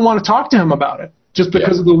don't even want to talk to him about it. Just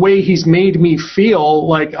because of the way he's made me feel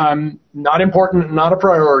like I'm not important, not a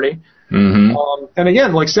priority. Mm-hmm. And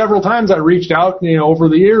again, several times I reached out, over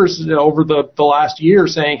the years, over the last year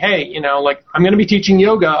saying, hey, I'm going to be teaching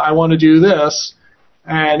yoga. I want to do this.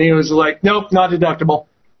 And he was like, nope, not deductible.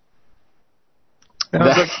 And I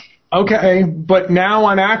was like, okay, but now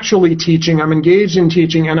I'm actually teaching. I'm engaged in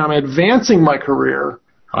teaching, and I'm advancing my career.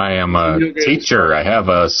 I am a teacher. I have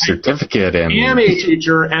a certificate. I am a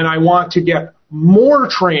teacher, and I want to get more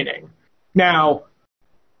training. Now,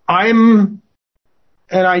 I'm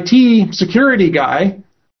an IT security guy,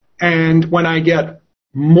 and when I get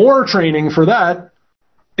more training for that,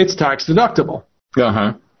 it's tax deductible.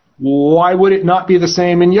 Uh-huh. Why would it not be the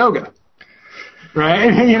same in yoga?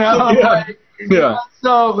 Right? Yeah.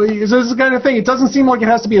 So this is the kind of thing. It doesn't seem like it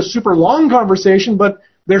has to be a super long conversation, but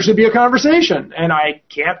there should be a conversation, and I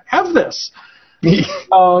can't have this.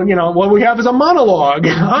 What we have is a monologue.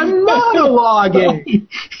 I'm monologuing.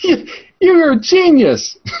 You're a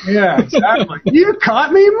genius. Yeah, exactly. You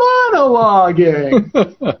caught me monologuing.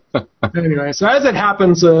 Anyway, so as it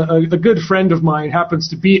happens, a good friend of mine happens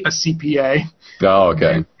to be a CPA. Oh,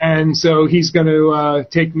 okay. And so he's going to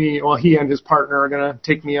take me. Well, he and his partner are going to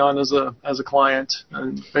take me on as a client,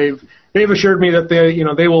 and they've assured me that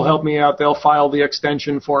they will help me out. They'll file the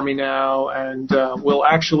extension for me now, and we'll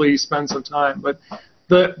actually spend some time. But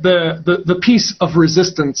the piece of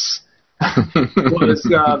resistance was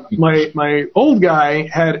my old guy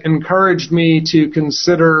had encouraged me to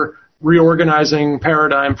consider reorganizing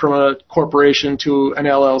paradigm from a corporation to an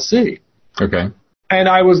LLC. Okay. And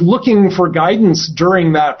I was looking for guidance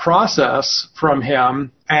during that process from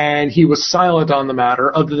him, and he was silent on the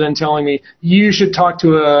matter other than telling me, you should talk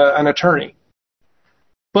to an attorney.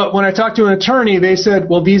 But when I talked to an attorney, they said,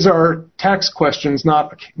 well, these are tax questions,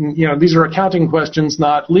 these are accounting questions,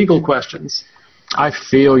 not legal questions. I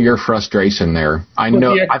feel your frustration there. I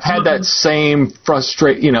know I've had that same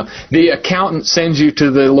frustration. The accountant sends you to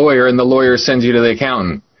the lawyer and the lawyer sends you to the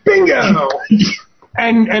accountant. Bingo!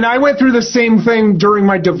 And I went through the same thing during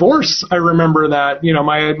my divorce. I remember that,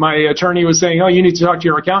 my attorney was saying, oh, you need to talk to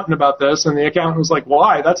your accountant about this. And the accountant was like,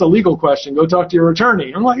 why? That's a legal question. Go talk to your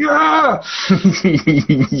attorney. I'm like, yeah.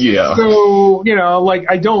 Yeah. So,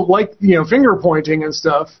 I don't like, finger pointing and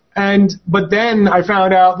stuff. But then I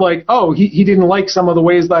found out he didn't like some of the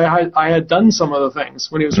ways that I had done some of the things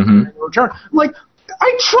when he was preparing the return. I'm like,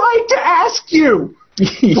 I tried to ask you.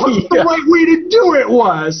 What the right way to do it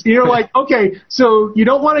was. Okay, so you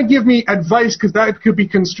don't want to give me advice because that could be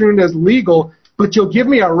construed as legal, but you'll give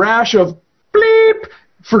me a rash of bleep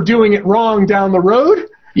for doing it wrong down the road?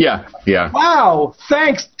 Yeah. Wow,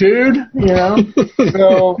 thanks, dude.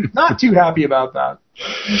 So not too happy about that.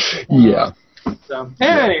 Yeah. So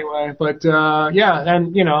anyway, but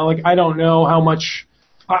and I don't know how much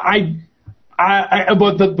but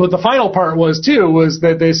the final part was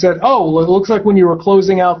that they said, oh, well, it looks like when you were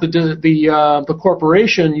closing out the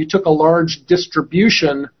corporation, you took a large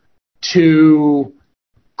distribution to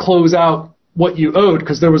close out what you owed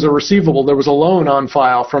because there was a receivable, there was a loan on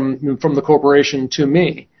file from the corporation to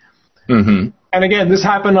me. Mm-hmm. And again, this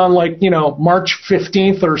happened on March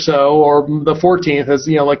 15th or so, or the 14th as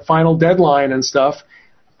final deadline and stuff.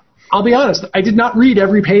 I'll be honest, I did not read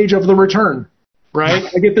every page of the return. Right?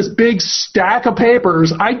 I get this big stack of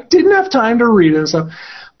papers. I didn't have time to read it and stuff.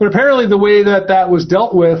 But apparently the way that was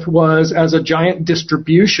dealt with was as a giant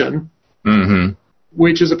distribution,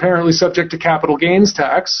 which is apparently subject to capital gains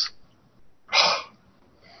tax.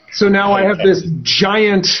 So now I have this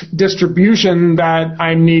giant distribution that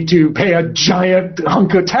I need to pay a giant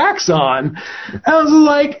hunk of tax on. And I was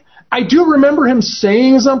like, I do remember him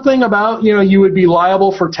saying something about, you would be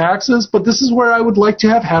liable for taxes, but this is where I would like to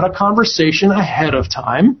have had a conversation ahead of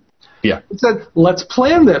time. Yeah. It said, let's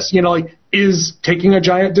plan this. Is taking a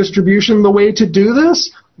giant distribution the way to do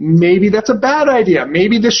this? Maybe that's a bad idea.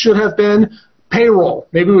 Maybe this should have been payroll.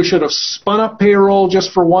 Maybe we should have spun up payroll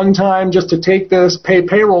just for one time, just to take this, pay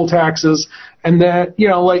payroll taxes, and that,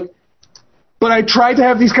 but I tried to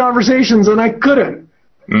have these conversations and I couldn't.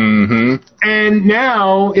 Mm-hmm. And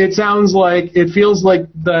now it feels like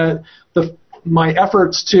my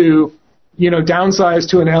efforts to, downsize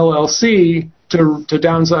to an LLC to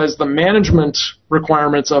downsize the management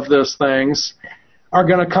requirements of these things are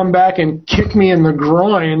going to come back and kick me in the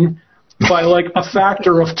groin by a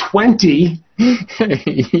factor of 20,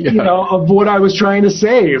 of what I was trying to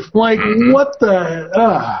save. What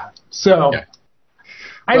the, so. Yeah.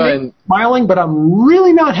 I'm smiling, but I'm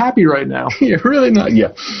really not happy right now. You're really not,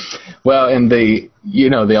 yeah. Well, and the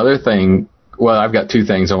other thing, I've got two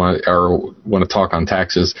things I want to talk on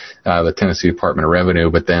taxes, the Tennessee Department of Revenue,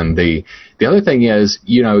 but then the other thing is,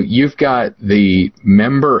 you've got the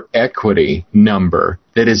member equity number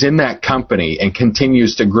that is in that company and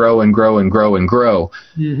continues to grow and grow and grow and grow.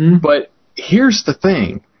 Mm-hmm. But here's the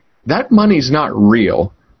thing, that money's not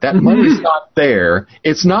real. That money's not there.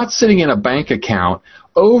 It's not sitting in a bank account.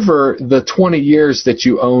 Over the 20 years that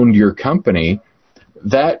you owned your company,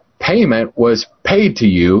 that payment was paid to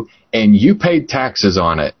you, and you paid taxes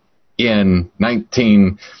on it. In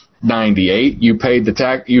 1998, you paid the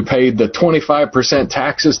 25%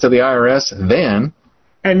 taxes to the IRS then.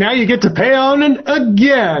 And now you get to pay on it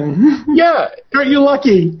again. Yeah. Aren't you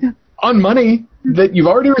lucky? On money that you've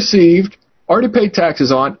already received, already paid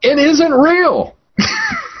taxes on, and isn't real.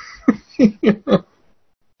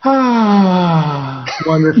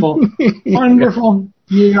 Wonderful. Wonderful.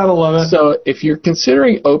 You gotta love it. So if you're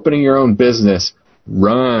considering opening your own business,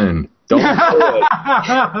 run. Don't do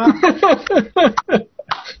it.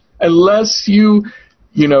 Unless you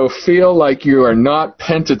feel like you are not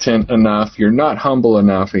penitent enough, you're not humble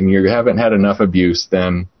enough, and you haven't had enough abuse,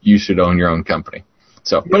 then you should own your own company.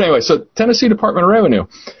 So, but anyway, so Tennessee Department of Revenue.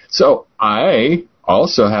 So I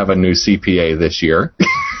also have a new CPA this year.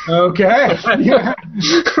 Okay. Yeah.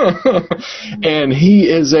 And he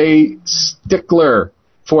is a stickler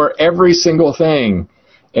for every single thing.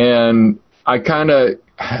 And I kind of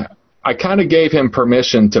gave him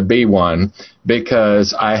permission to be one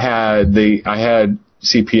because I had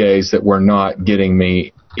CPAs that were not getting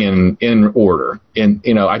me in order. And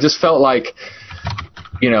I just felt like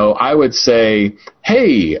I would say,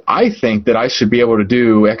 hey, I think that I should be able to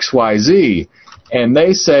do X, Y, Z. And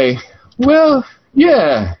they say, well,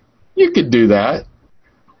 yeah, you could do that.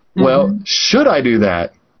 Mm-hmm. Well, should I do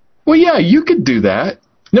that? Well, yeah, you could do that.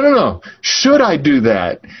 No. Should I do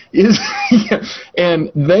that?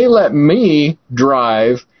 And they let me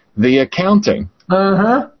drive the accounting.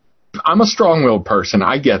 Uh-huh. I'm a strong-willed person.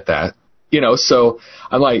 I get that. So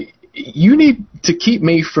I'm like, you need to keep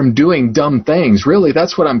me from doing dumb things. Really,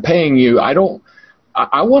 that's what I'm paying you. I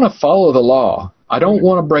want to follow the law. I don't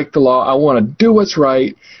want to break the law. I want to do what's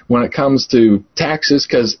right when it comes to taxes,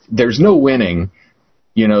 because there's no winning.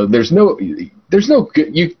 There's no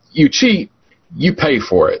you cheat, you pay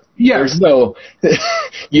for it. Yeah. There's no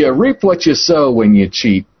you reap what you sow when you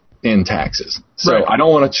cheat in taxes. So right. I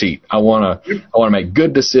don't want to cheat. I want to make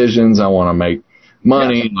good decisions. I want to make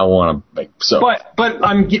money. Yeah. I want to make so. But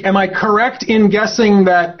am I correct in guessing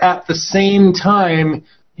that at the same time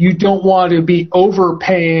you don't want to be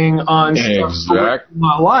overpaying on stuff that's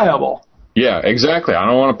not liable? Yeah, exactly. I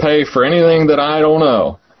don't want to pay for anything that I don't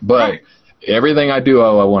know. But right. Everything I do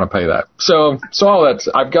owe, I want to pay that. So all that,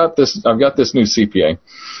 I've got this new CPA,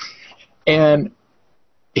 and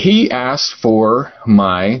he asked for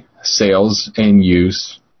my sales and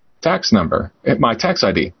use tax number, my tax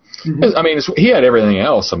ID. Mm-hmm. I mean, he had everything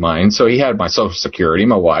else of mine. So he had my Social Security,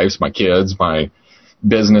 my wife's, my kids, my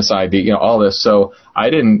business ID, all this. So I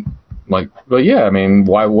didn't why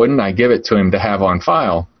wouldn't I give it to him to have on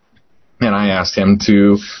file? And I asked him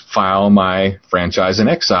to file my franchise and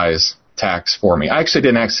excise tax for me. I actually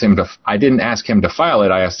didn't ask him to file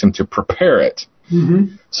it. I asked him to prepare it.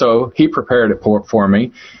 Mm-hmm. So he prepared it for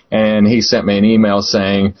me, and he sent me an email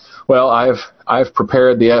saying, well, I've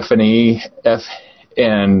prepared the F&E,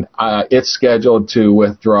 and it's scheduled to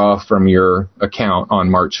withdraw from your account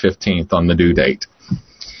on March 15th on the due date.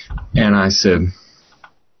 And I said,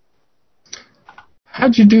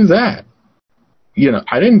 how'd you do that?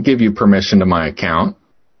 I didn't give you permission to my account.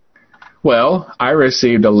 Well, I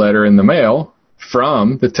received a letter in the mail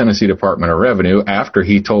from the Tennessee Department of Revenue after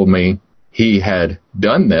he told me he had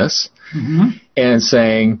done this, mm-hmm. and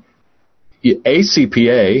saying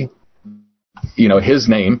ACPA, his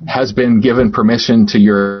name has been given permission to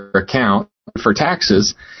your account for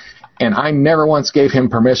taxes, and I never once gave him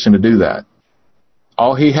permission to do that.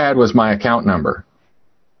 All he had was my account number.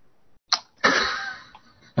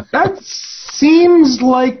 That seems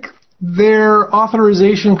like their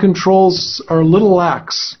authorization controls are a little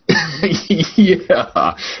lax.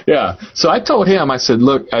 Yeah. So I told him, I said,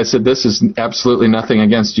 this is absolutely nothing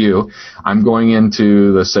against you. I'm going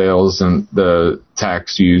into the sales and the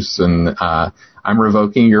tax use, and I'm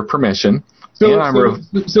revoking your permission.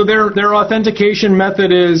 So their authentication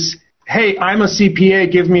method is, hey, I'm a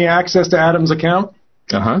CPA, give me access to Adam's account?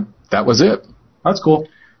 Uh-huh. That was it. That's cool.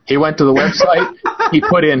 He went to the website, he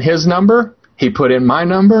put in his number, he put in my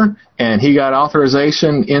number, and he got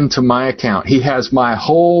authorization into my account. He has my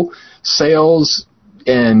whole sales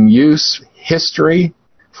and use history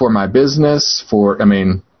for my business,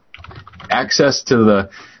 access to the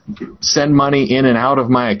send money in and out of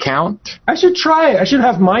my account. I should try it. I should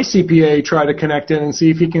have my CPA try to connect in and see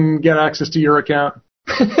if he can get access to your account.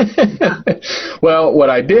 Well, what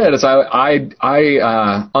I did is I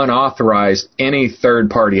unauthorized any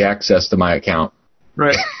third-party access to my account.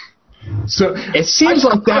 Right. So it seems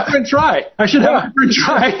like that. I should have him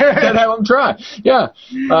try. Have him try. Yeah.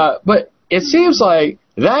 But it seems like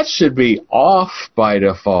that should be off by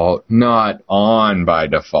default, not on by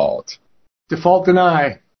default. Default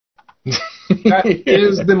deny. That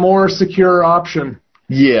is the more secure option.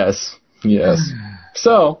 Yes.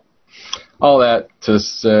 So, all that to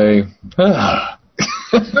say,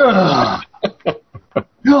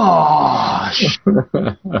 gosh,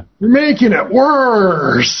 you're making it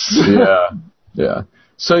worse. Yeah.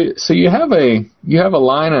 So you have a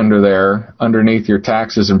line underneath your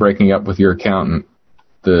taxes and breaking up with your accountant.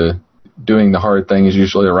 The doing the hard thing is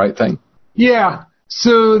usually the right thing. Yeah.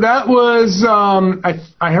 So that was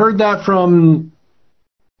I heard that from.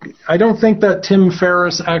 I don't think that Tim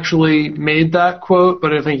Ferriss actually made that quote,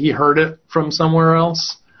 but I think he heard it from somewhere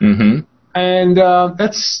else. Mm-hmm. And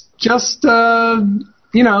that's just,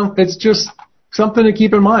 it's just something to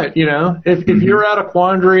keep in mind. If you're at a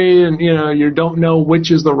quandary and, you don't know which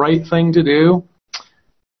is the right thing to do,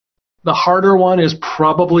 the harder one is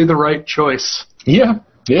probably the right choice. Yeah.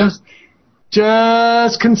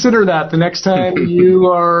 Just consider that the next time you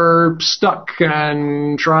are stuck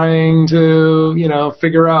and trying to,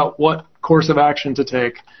 figure out what course of action to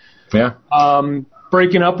take. Yeah.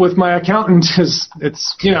 Breaking up with my accountant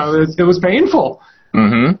it was painful.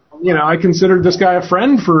 Mm-hmm. I considered this guy a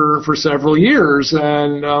friend for several years,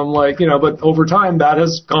 and but over time that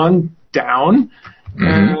has gone down.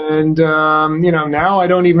 And, now I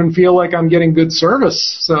don't even feel like I'm getting good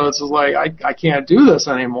service. So it's like, I can't do this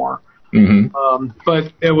anymore.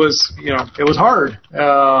 But it was hard.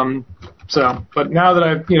 But now that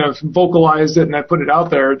I've, vocalized it and I put it out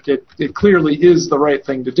there, it clearly is the right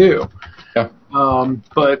thing to do. Yeah.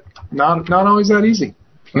 But not always that easy.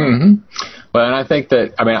 But I think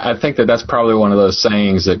that that's probably one of those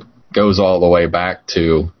sayings that goes all the way back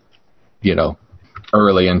to,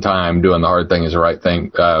 early in time, doing the hard thing is the right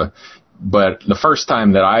thing. But the first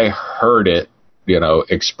time that I heard it,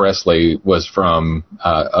 expressly was from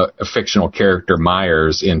a fictional character,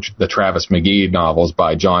 Myers, in the Travis McGee novels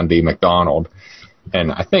by John D. MacDonald.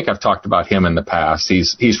 And I think I've talked about him in the past.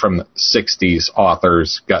 He's from the 60s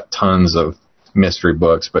authors, got tons of mystery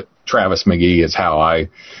books, but Travis McGee is how I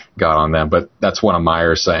got on them. But that's one of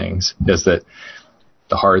Myers' sayings, is that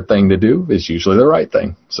the hard thing to do is usually the right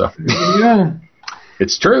thing. So yeah.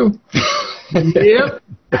 It's true. Yep.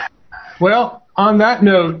 Well, on that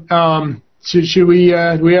note, should we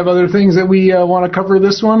do we have other things that we want to cover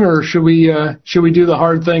this one, or should we do the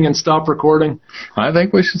hard thing and stop recording? I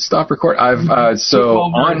think we should stop recording.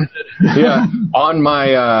 On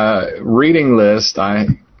my reading list, are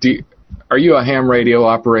you a ham radio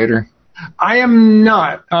operator? I am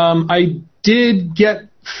not. I did get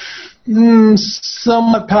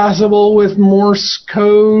somewhat passable with Morse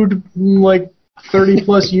code, like 30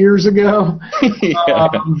 plus years ago. Yeah.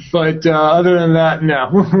 But other than that,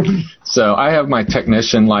 no. So I have my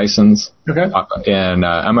technician license. Okay. And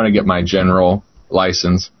I'm going to get my general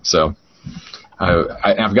license. So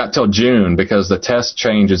I've got till June because the test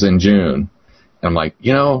changes in June. And I'm like,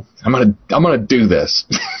 I'm going to do this.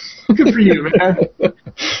 Good for you, man.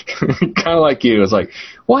 Kind of like you. It's like,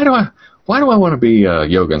 why do I want to be a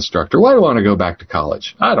yoga instructor? Why do I want to go back to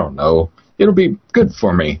college? I don't know. It'll be good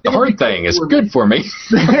for me. The hard thing is good for me.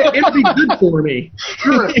 It'll be good for me.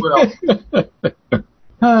 Sure it will.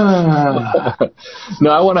 No,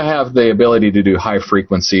 I want to have the ability to do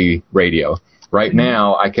high-frequency radio. Right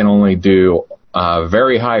now, I can only do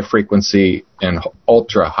very high frequency and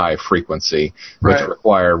ultra-high frequency, which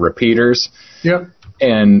require repeaters. Yep.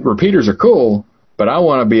 And repeaters are cool, but I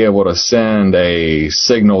want to be able to send a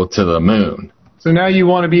signal to the moon. So now you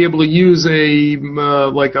want to be able to use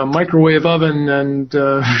like a microwave oven and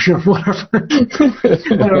whatever. I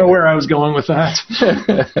don't know where I was going with that.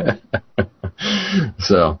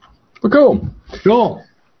 So, but cool. Cool.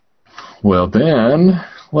 Well then,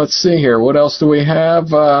 let's see here. What else do we have?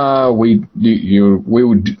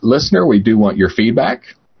 Listener, we do want your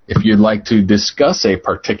feedback. If you'd like to discuss a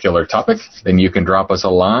particular topic, then you can drop us a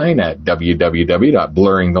line at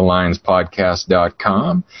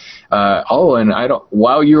www.blurringthelinespodcast.com. And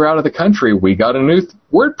while you're out of the country, we got a new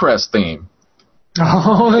WordPress theme.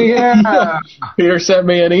 Oh, yeah. Peter sent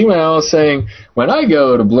me an email saying, when I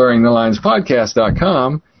go to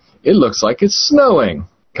blurringthelinespodcast.com, it looks like it's snowing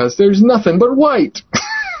because there's nothing but white.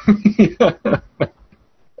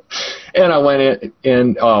 And I went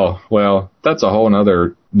in, that's a whole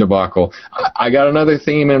nother debacle. I got another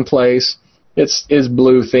theme in place. It's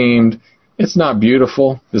blue themed. It's not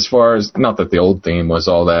beautiful as far as, not that the old theme was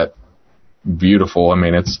all that beautiful. I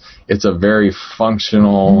mean, it's a very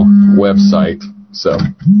functional website. So,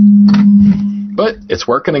 but it's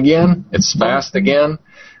working again. It's fast again.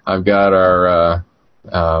 I've got our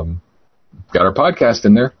podcast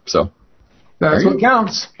in there. So that's what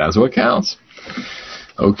counts. That's what counts.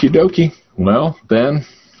 Okie dokie. Well, then,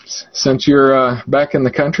 since you're back in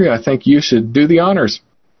the country, I think you should do the honors.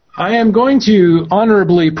 I am going to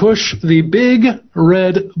honorably push the big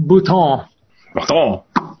red button. Button.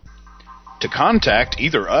 To contact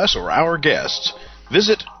either us or our guests,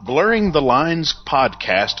 visit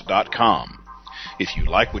blurringthelinespodcast.com. If you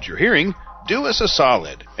like what you're hearing, do us a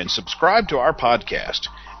solid and subscribe to our podcast.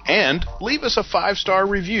 And leave us a 5-star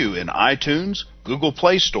review in iTunes, Google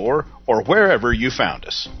Play Store, or wherever you found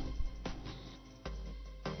us.